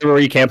a lightsaber where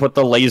you can't put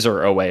the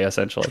laser away,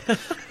 essentially.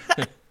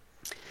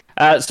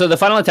 So the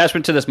final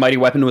attachment to this mighty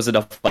weapon was a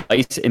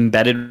device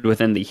embedded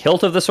within the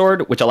hilt of the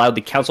sword, which allowed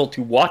the council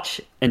to watch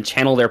and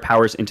channel their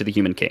powers into the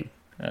human king.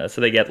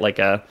 So they get like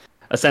a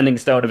ascending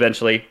stone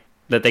eventually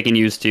that they can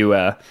use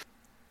to,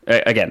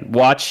 again,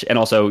 watch and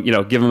also,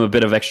 give him a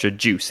bit of extra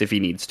juice if he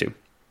needs to.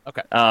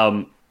 Okay.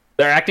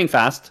 They're acting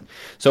fast.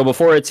 So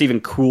before it's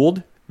even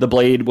cooled, the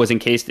blade was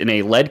encased in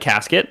a lead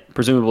casket,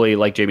 presumably,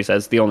 like Jamie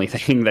says, the only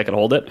thing that could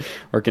hold it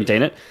or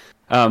contain it,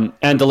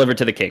 and delivered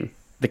to the king.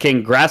 The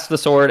king grasped the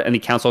sword, and the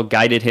council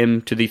guided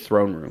him to the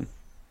throne room.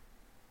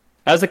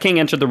 As the king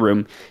entered the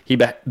room, he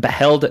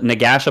beheld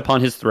Nagash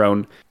upon his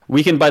throne,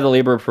 weakened by the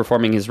labor of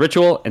performing his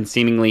ritual and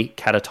seemingly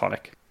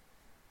catatonic.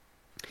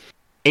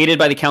 Aided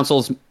by the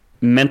council's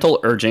mental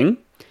urging,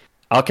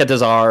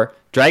 Alcatazar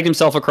dragged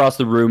himself across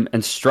the room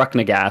and struck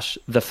Nagash,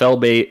 the fell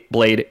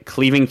blade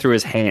cleaving through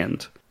his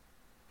hand.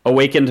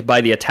 Awakened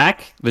by the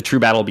attack, the true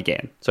battle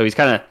began. So he's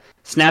kind of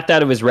snapped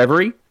out of his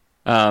reverie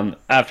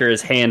after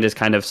his hand is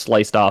kind of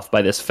sliced off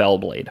by this fell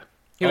blade.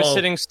 He was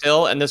sitting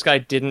still, and this guy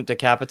didn't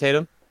decapitate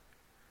him?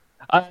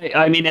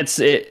 I mean,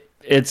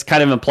 it's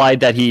kind of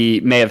implied that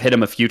he may have hit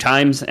him a few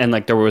times, and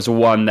like there was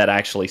one that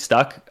actually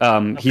stuck.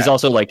 He's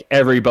also like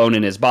every bone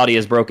in his body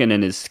is broken,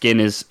 and his skin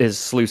is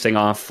sluicing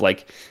off.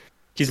 Like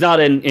he's not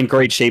in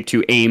great shape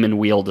to aim and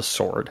wield a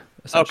sword.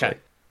 Okay.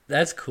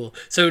 That's cool.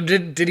 So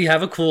did he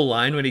have a cool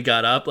line when he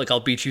got up? Like,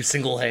 I'll beat you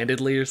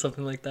single-handedly or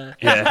something like that?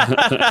 Yeah.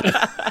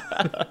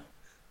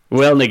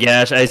 Well,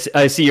 Nagash,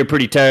 I see you're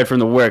pretty tired from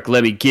the work.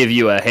 Let me give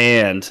you a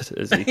hand.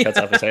 As he cuts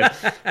off his hand.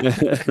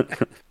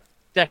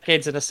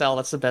 Decades in a cell,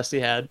 that's the best he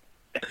had.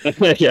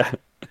 Yeah.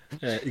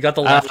 You got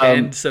the left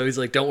hand, so he's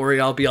like, don't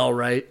worry, I'll be all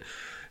right.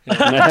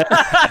 I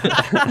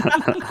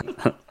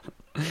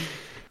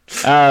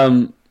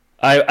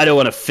don't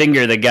want to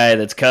finger the guy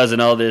that's causing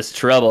all this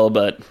trouble,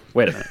 but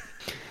wait a minute.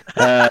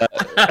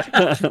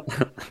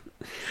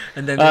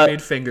 And then they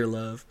made finger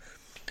love.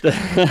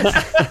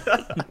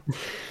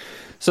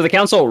 So the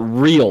council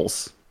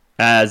reels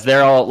as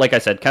they're all, like I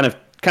said, kind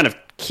of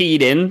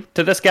keyed in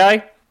to this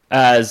guy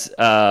as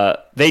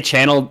they're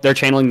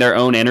channeling their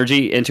own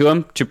energy into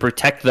him to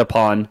protect the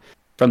pawn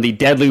from the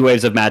deadly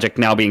waves of magic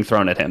now being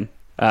thrown at him.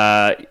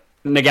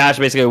 Nagash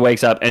basically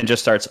wakes up and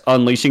just starts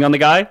unleashing on the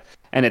guy,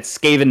 and it's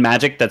Skaven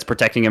magic that's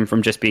protecting him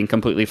from just being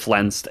completely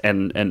flensed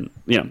and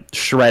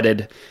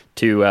shredded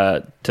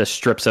to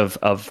strips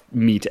of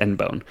meat and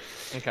bone.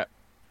 Okay.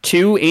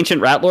 2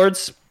 ancient rat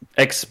lords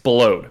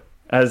explode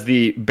as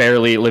the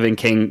barely living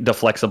king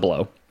deflects a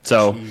blow.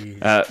 So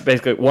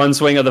basically, one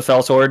swing of the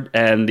fell sword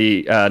and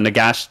the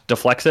Nagash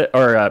deflects it,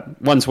 or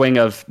one swing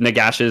of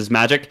Nagash's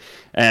magic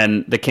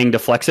and the king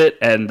deflects it,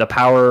 and the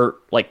power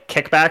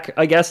kickback,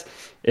 I guess,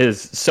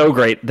 is so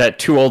great that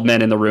 2 old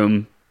men in the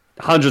room,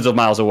 hundreds of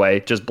miles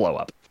away, just blow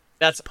up.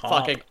 That's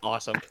fucking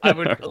awesome. I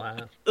would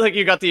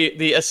you got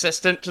the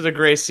assistant to the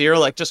Grey Seer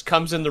just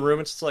comes in the room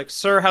and it's like,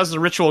 "Sir, how's the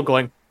ritual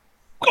going?"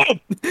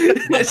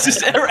 It's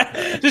just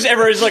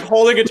everyone's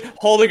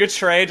holding a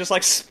tray, just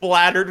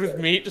splattered with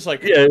meat, just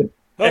yeah.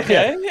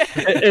 Okay.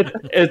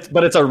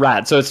 But it's a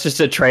rat, so it's just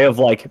a tray of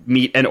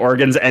meat and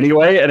organs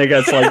anyway, and it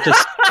gets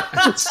just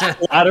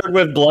splattered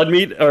with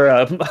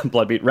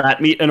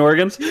rat meat and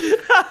organs.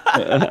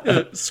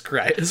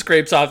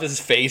 Scrapes off his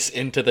face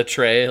into the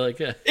tray.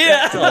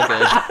 Yeah,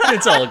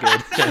 it's all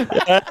good.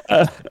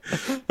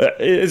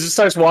 It just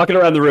starts walking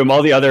around the room.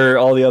 All the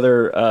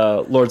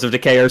other Lords of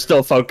Decay are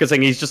still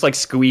focusing. He's just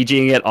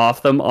squeegeeing it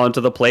off them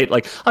onto the plate.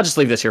 I'll just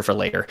leave this here for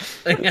later.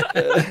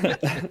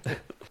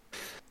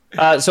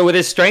 So with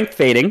his strength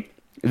fading,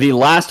 the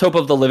last hope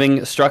of the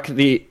living struck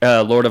the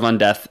Lord of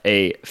Undeath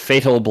a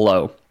fatal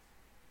blow.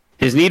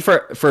 His need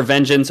for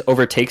vengeance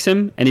overtakes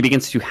him, and he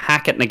begins to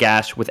hack at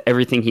Nagash with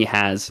everything he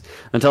has,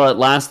 until at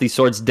last the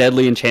sword's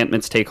deadly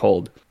enchantments take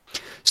hold.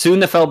 Soon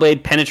the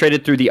Fellblade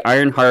penetrated through the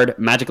iron-hard,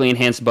 magically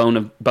enhanced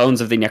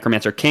bones of the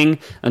Necromancer King,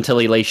 until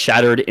he lay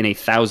shattered in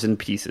 1,000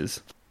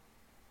 pieces.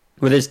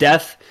 With his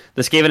death,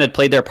 the Skaven had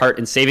played their part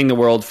in saving the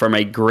world from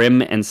a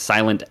grim and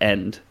silent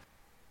end.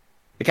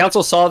 The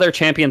council saw their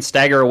champion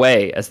stagger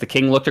away as the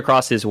king looked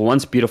across his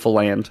once beautiful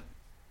land.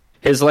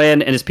 His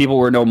land and his people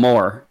were no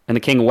more, and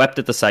the king wept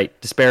at the sight,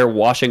 despair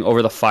washing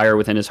over the fire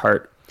within his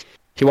heart.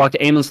 He walked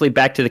aimlessly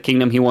back to the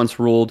kingdom he once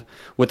ruled,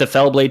 with the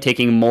Fellblade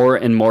taking more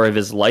and more of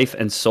his life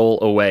and soul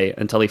away,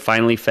 until he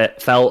finally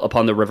fell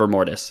upon the River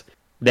Mortis.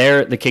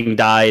 There, the king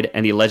died,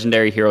 and the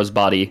legendary hero's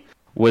body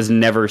was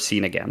never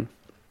seen again.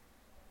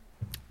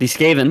 The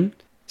Skaven,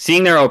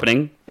 seeing their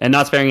opening, and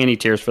not sparing any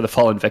tears for the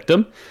fallen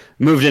victim,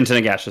 moved into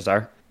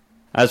Nagashazar.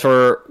 As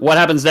for what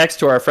happens next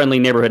to our friendly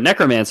neighborhood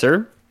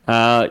necromancer,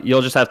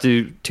 you'll just have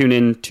to tune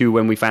in to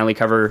when we finally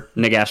cover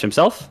Nagash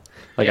himself,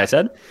 I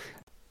said.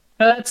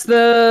 That's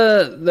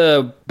the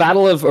the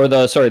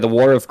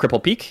War of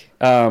Cripple Peak.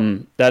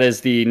 That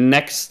is the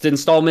next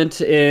installment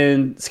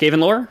in Skaven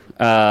lore.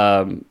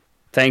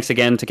 Thanks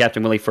again to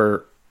Captain Willie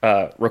for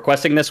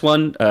requesting this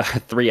one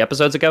 3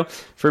 episodes ago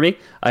for me.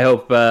 I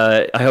hope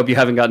you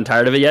haven't gotten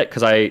tired of it yet,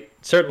 because I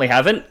certainly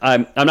haven't.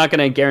 I'm not going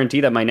to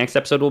guarantee that my next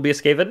episode will be a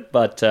Skaven,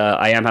 but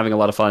I am having a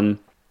lot of fun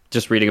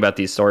just reading about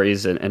these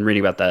stories and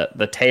reading about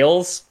the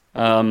tales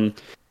of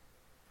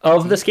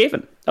the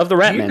Skaven, of the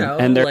Ratmen,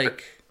 and their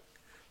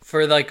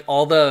for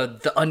all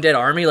the undead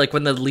army,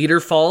 when the leader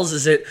falls,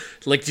 is it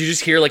do you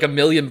just hear a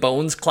million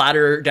bones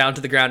clatter down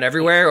to the ground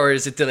everywhere, or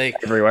is it do they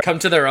everywhere come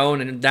to their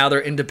own and now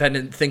they're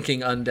independent thinking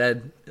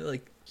undead?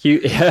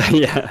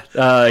 Yeah.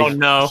 Oh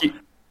no.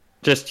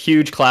 Just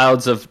huge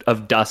clouds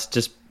of dust,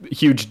 just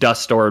huge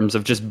dust storms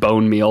of just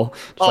bone meal,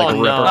 just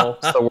ripper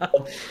across the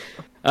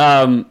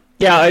world.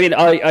 Yeah, I mean,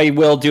 I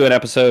will do an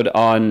episode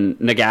on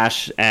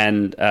Nagash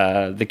and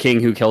the king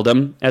who killed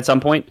him at some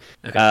point.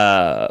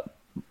 Okay.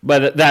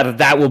 But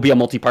that will be a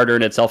multi-parter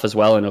in itself as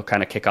well, and it'll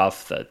kind of kick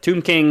off the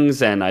Tomb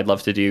Kings, and I'd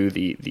love to do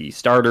the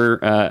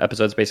starter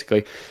episodes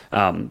basically.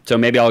 So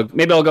maybe I'll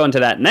go into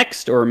that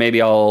next, or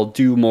maybe I'll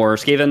do more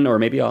Skaven, or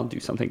maybe I'll do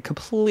something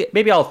complete.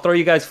 Maybe I'll throw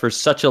you guys for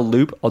such a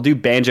loop. I'll do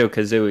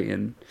Banjo-Kazooie,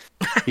 and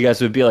you guys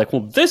would be like,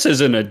 "Well, this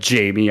isn't a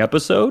Jamie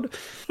episode."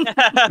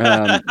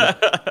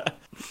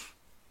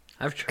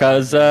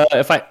 Because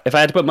if I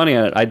had to put money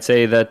on it, I'd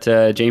say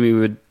that Jamie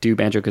would do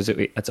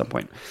Banjo-Kazooie at some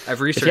point.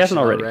 I've researched it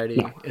already.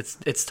 No.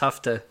 It's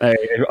tough to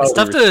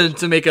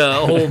to make a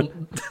whole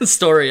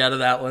story out of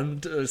that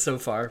one so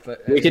far.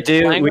 But we could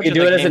do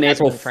it as an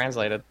April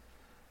translated.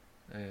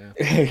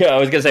 Yeah, I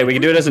was gonna say we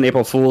could do it as an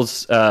April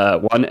Fool's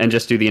one and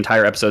just do the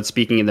entire episode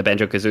speaking in the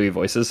Banjo-Kazooie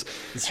voices.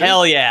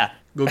 Hell yeah!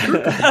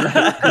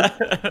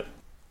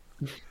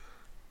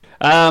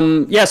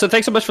 So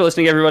thanks so much for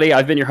listening, everybody.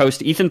 I've been your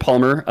host, Ethan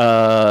Palmer,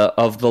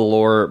 of the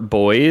Lore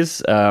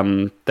Boys.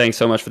 Thanks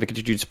so much for the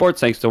continued support.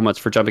 Thanks so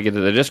much for jumping into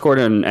the Discord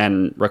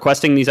and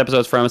requesting these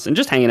episodes from us and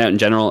just hanging out in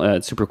general.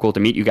 It's super cool to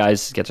meet you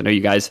guys, get to know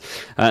you guys.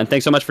 And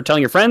thanks so much for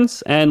telling your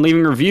friends and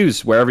leaving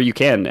reviews wherever you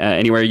can.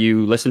 Anywhere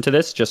you listen to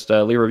this, just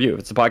leave a review. If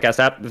it's a podcast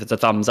app, if it's a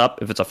thumbs up,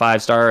 if it's a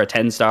 5-star, a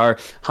 10-star,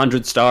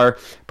 100-star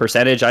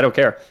percentage, I don't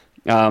care.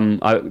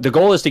 The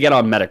goal is to get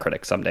on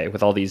Metacritic someday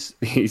with all these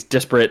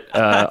disparate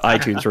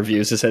iTunes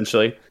reviews,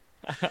 essentially.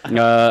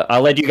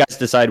 I'll let you guys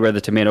decide where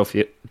the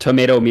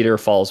tomato meter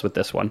falls with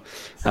this one.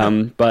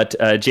 But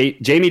Jamie,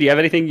 do you have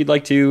anything you'd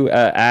like to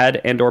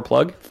add and or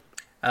plug?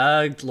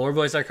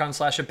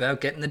 Loreboys.com/about.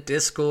 Get in the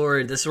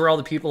Discord. This is where all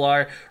the people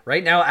are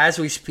right now as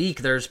we speak.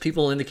 There's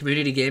people in the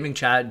community gaming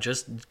chat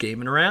just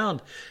gaming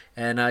around.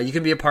 And you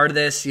can be a part of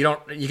this. You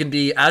can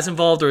be as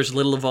involved or as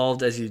little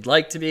involved as you'd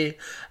like to be.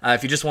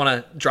 If you just want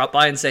to drop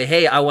by and say,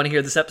 "Hey, I want to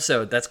hear this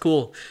episode," that's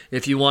cool.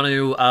 If you want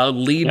to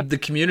lead the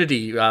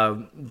community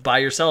by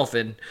yourself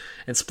and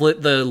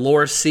split the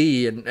lore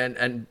sea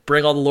and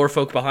bring all the lore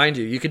folk behind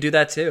you, you could do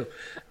that too.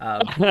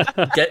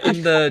 Get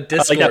in the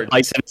Discord.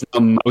 Like that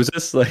bison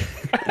Moses.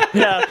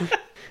 Yeah.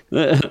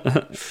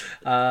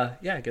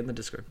 Get in the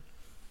Discord.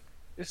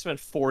 I spent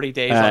 40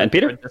 days on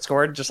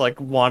Discord, just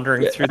like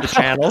wandering through the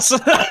channels.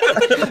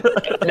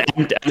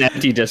 An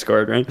empty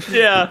Discord, right?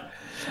 Yeah.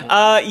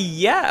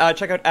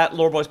 Check out at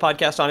Loreboys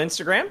Podcast on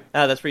Instagram.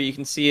 That's where you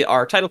can see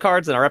our title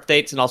cards and our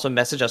updates, and also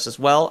message us as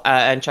well.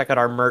 And check out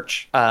our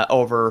merch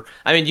over.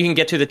 I mean, you can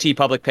get to the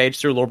TeePublic page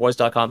through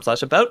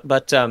loreboys.com/about.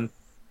 But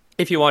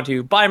if you want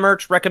to buy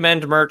merch,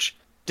 recommend merch,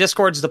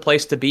 Discord's the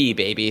place to be,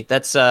 baby.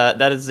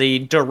 That is the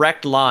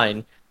direct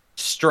line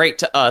straight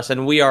to us,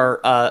 and we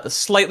are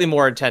slightly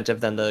more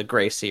attentive than the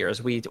Grey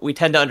Seers. We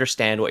tend to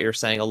understand what you're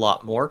saying a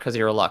lot more because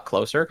you're a lot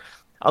closer.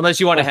 Unless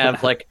you want to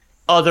have like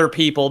other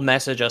people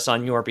message us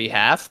on your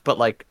behalf, but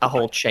like a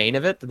whole chain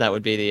of it, then that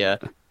would be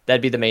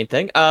that'd be the main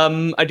thing.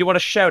 I do want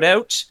to shout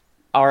out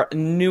our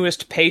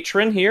newest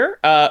patron here,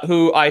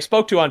 who I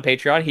spoke to on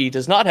Patreon. He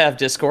does not have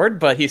Discord,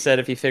 but he said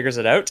if he figures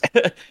it out.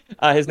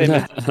 His name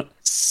is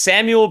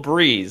Samuel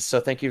Breeze. So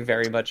thank you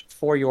very much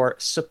for your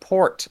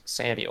support,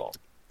 Samuel.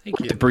 Thank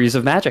you. The Breeze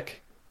of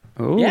Magic.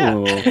 Ooh. Yeah.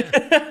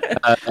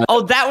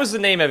 That was the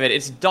name of it.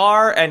 It's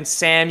Dar and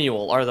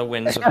Samuel are the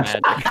Winds of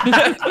Magic.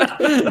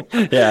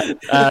 Yeah.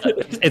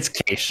 It's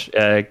Kaish.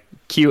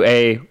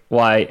 Qaysh.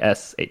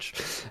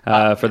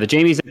 For the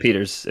Jamies and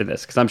Peters in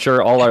this, because I'm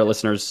sure all our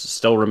listeners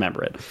still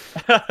remember it.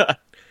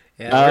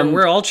 Yeah,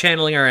 we're all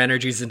channeling our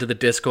energies into the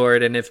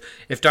Discord, and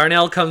if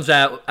Darnell comes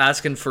out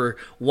asking for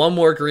one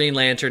more Green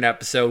Lantern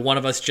episode, one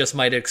of us just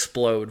might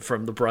explode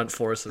from the brunt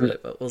force of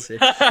it, but we'll see.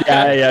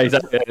 Yeah,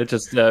 exactly.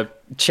 Just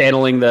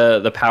channeling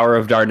the power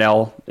of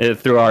Darnell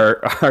through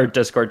our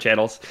Discord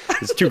channels.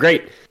 It's too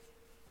great.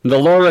 The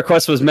lore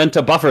request was meant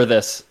to buffer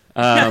this.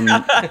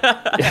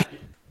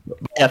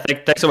 Yeah,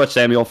 thanks so much,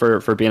 Samuel,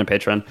 for being a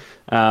patron.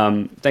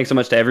 Thanks so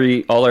much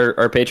to all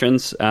our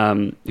patrons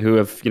who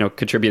have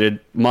contributed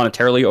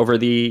monetarily over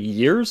the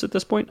years. At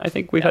this point, I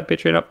think we've had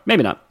Patreon up.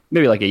 Maybe not.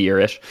 Maybe like a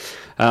year-ish.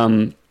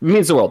 It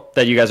means the world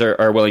that you guys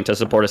are willing to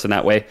support us in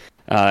that way.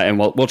 And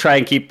we'll try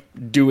and keep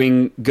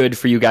doing good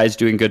for you guys,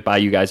 doing good by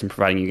you guys, and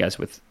providing you guys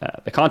with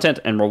the content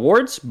and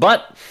rewards.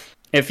 But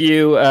if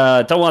you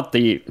don't want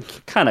the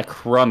kind of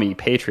crummy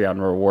Patreon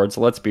rewards,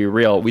 let's be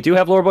real. We do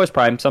have Lore Boys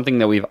Prime, something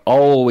that we've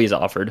always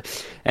offered.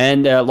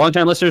 And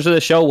longtime listeners of the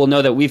show will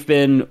know that we've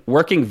been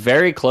working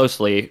very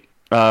closely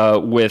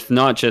with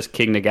not just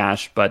King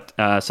Nagash, but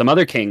some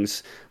other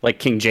kings, like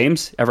King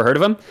James. Ever heard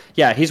of him?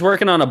 Yeah, he's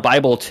working on a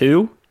Bible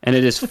too, and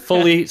it is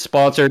fully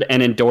sponsored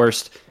and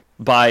endorsed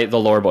by the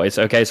Lore Boys.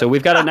 Okay, so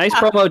we've got a nice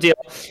promo deal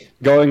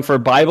going for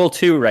Bible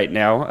 2 right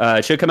now.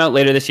 It should come out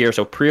later this year,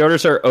 so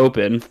pre-orders are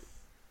open.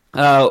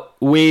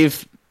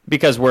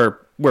 Because we're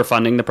we're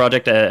funding the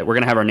project. We're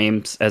going to have our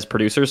names as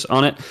producers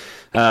on it,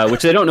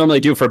 which they don't normally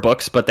do for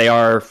books, but they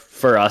are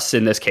for us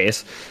in this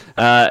case.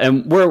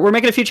 And we're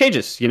making a few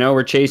changes. You know,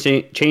 we're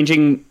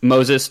changing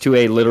Moses to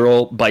a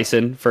literal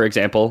bison, for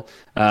example.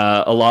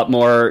 A lot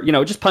more, you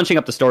know, just punching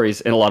up the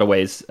stories in a lot of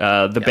ways.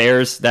 The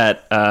bears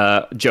that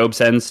Job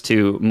sends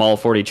to maul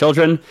 40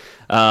 children,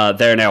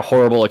 they're now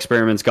horrible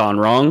experiments gone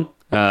wrong,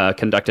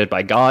 conducted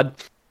by God.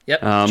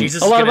 Yep.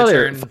 Jesus a lot of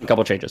other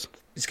couple changes.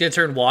 He's going to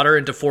turn water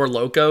into Four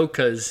Loko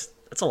because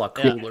that's a lot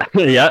cooler.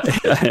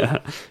 Yeah.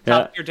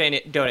 Top your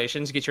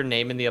donations, get your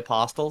name in the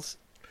apostles.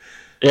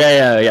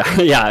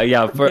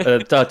 Yeah.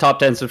 For top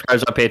 10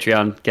 subscribers on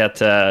Patreon,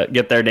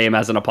 get their name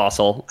as an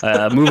apostle.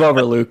 Move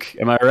over, Luke.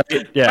 Am I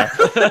right? Yeah.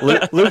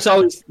 Luke's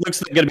going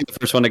to be the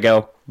first one to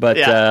go,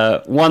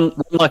 but one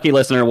lucky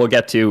listener will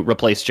get to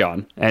replace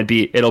John, and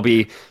it'll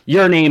be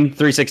your name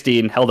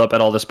 316 held up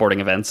at all the sporting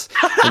events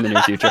in the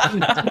near future.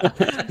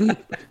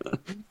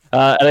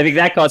 And I think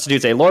that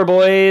constitutes a Lore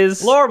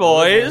Boys. Lore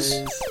Boys.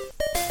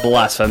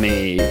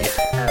 Blasphemy.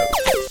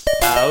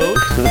 Out.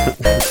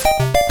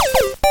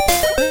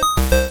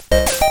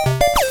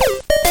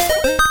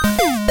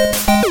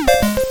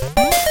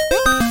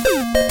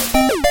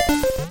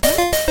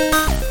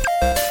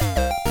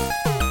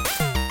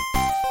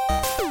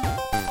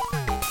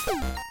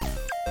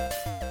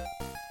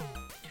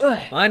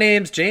 My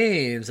name's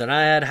James, and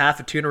I had half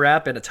a tuna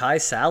wrap and a Thai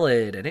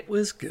salad, and it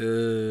was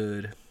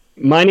good.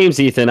 My name's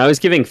Ethan. I was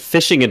giving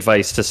fishing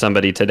advice to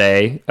somebody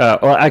today.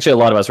 Well, actually, a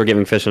lot of us were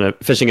giving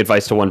fishing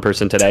advice to one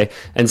person today,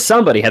 and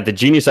somebody had the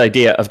genius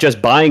idea of just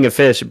buying a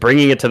fish,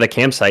 bringing it to the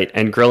campsite,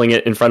 and grilling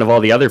it in front of all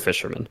the other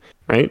fishermen.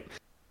 Right?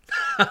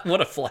 What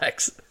a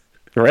flex!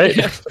 Right?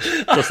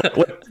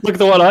 Look at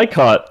the one I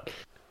caught.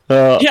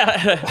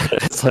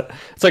 It's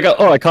like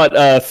I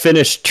caught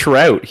finished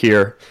trout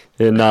here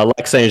in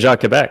Lac Saint-Jean,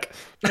 Quebec.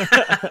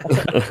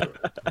 It's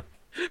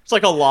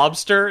like a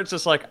lobster. It's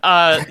just like,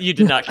 you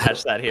did not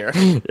catch that here.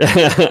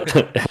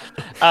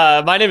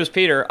 My name is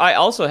Peter. I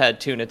also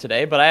had tuna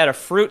today, but I had a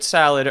fruit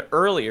salad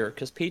earlier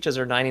because peaches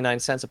are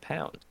 99 cents a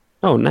pound.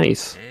 Oh,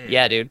 nice.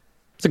 Yeah, dude.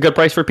 It's a good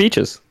price for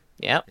peaches.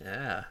 Yep.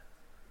 Yeah.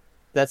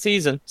 That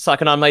season,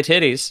 sucking on my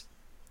titties.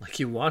 Like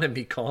you wanted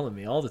me calling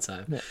me all the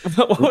time.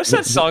 What was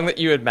that song that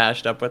you had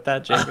mashed up with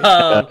that, Jamie?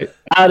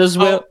 Might as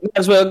well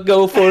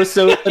go for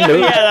so.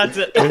 Yeah, that's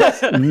it.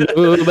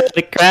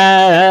 Nobody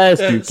cries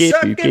to get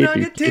sucking on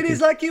your titties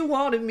like you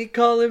wanted me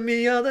calling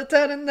me all the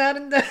time.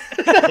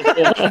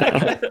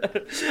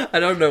 I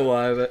don't know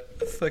why, but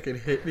it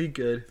fucking hit me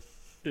good.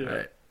 Yeah. All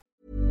right.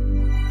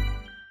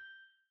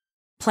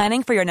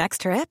 Planning for your next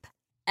trip?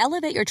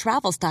 Elevate your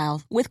travel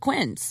style with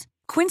Quince.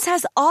 Quince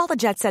has all the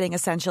jet-setting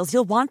essentials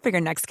you'll want for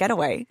your next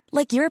getaway,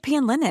 like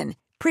European linen,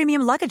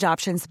 premium luggage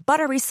options,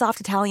 buttery soft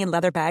Italian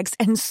leather bags,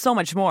 and so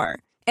much more.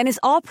 And is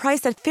all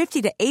priced at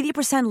 50 to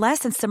 80% less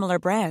than similar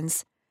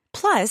brands.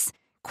 Plus,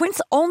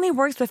 Quince only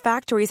works with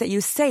factories that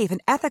use safe and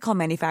ethical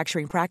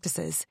manufacturing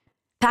practices.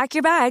 Pack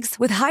your bags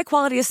with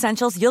high-quality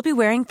essentials you'll be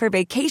wearing for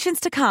vacations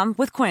to come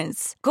with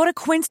Quince. Go to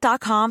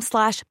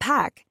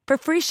quince.com/pack for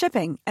free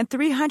shipping and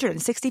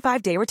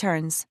 365-day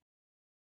returns.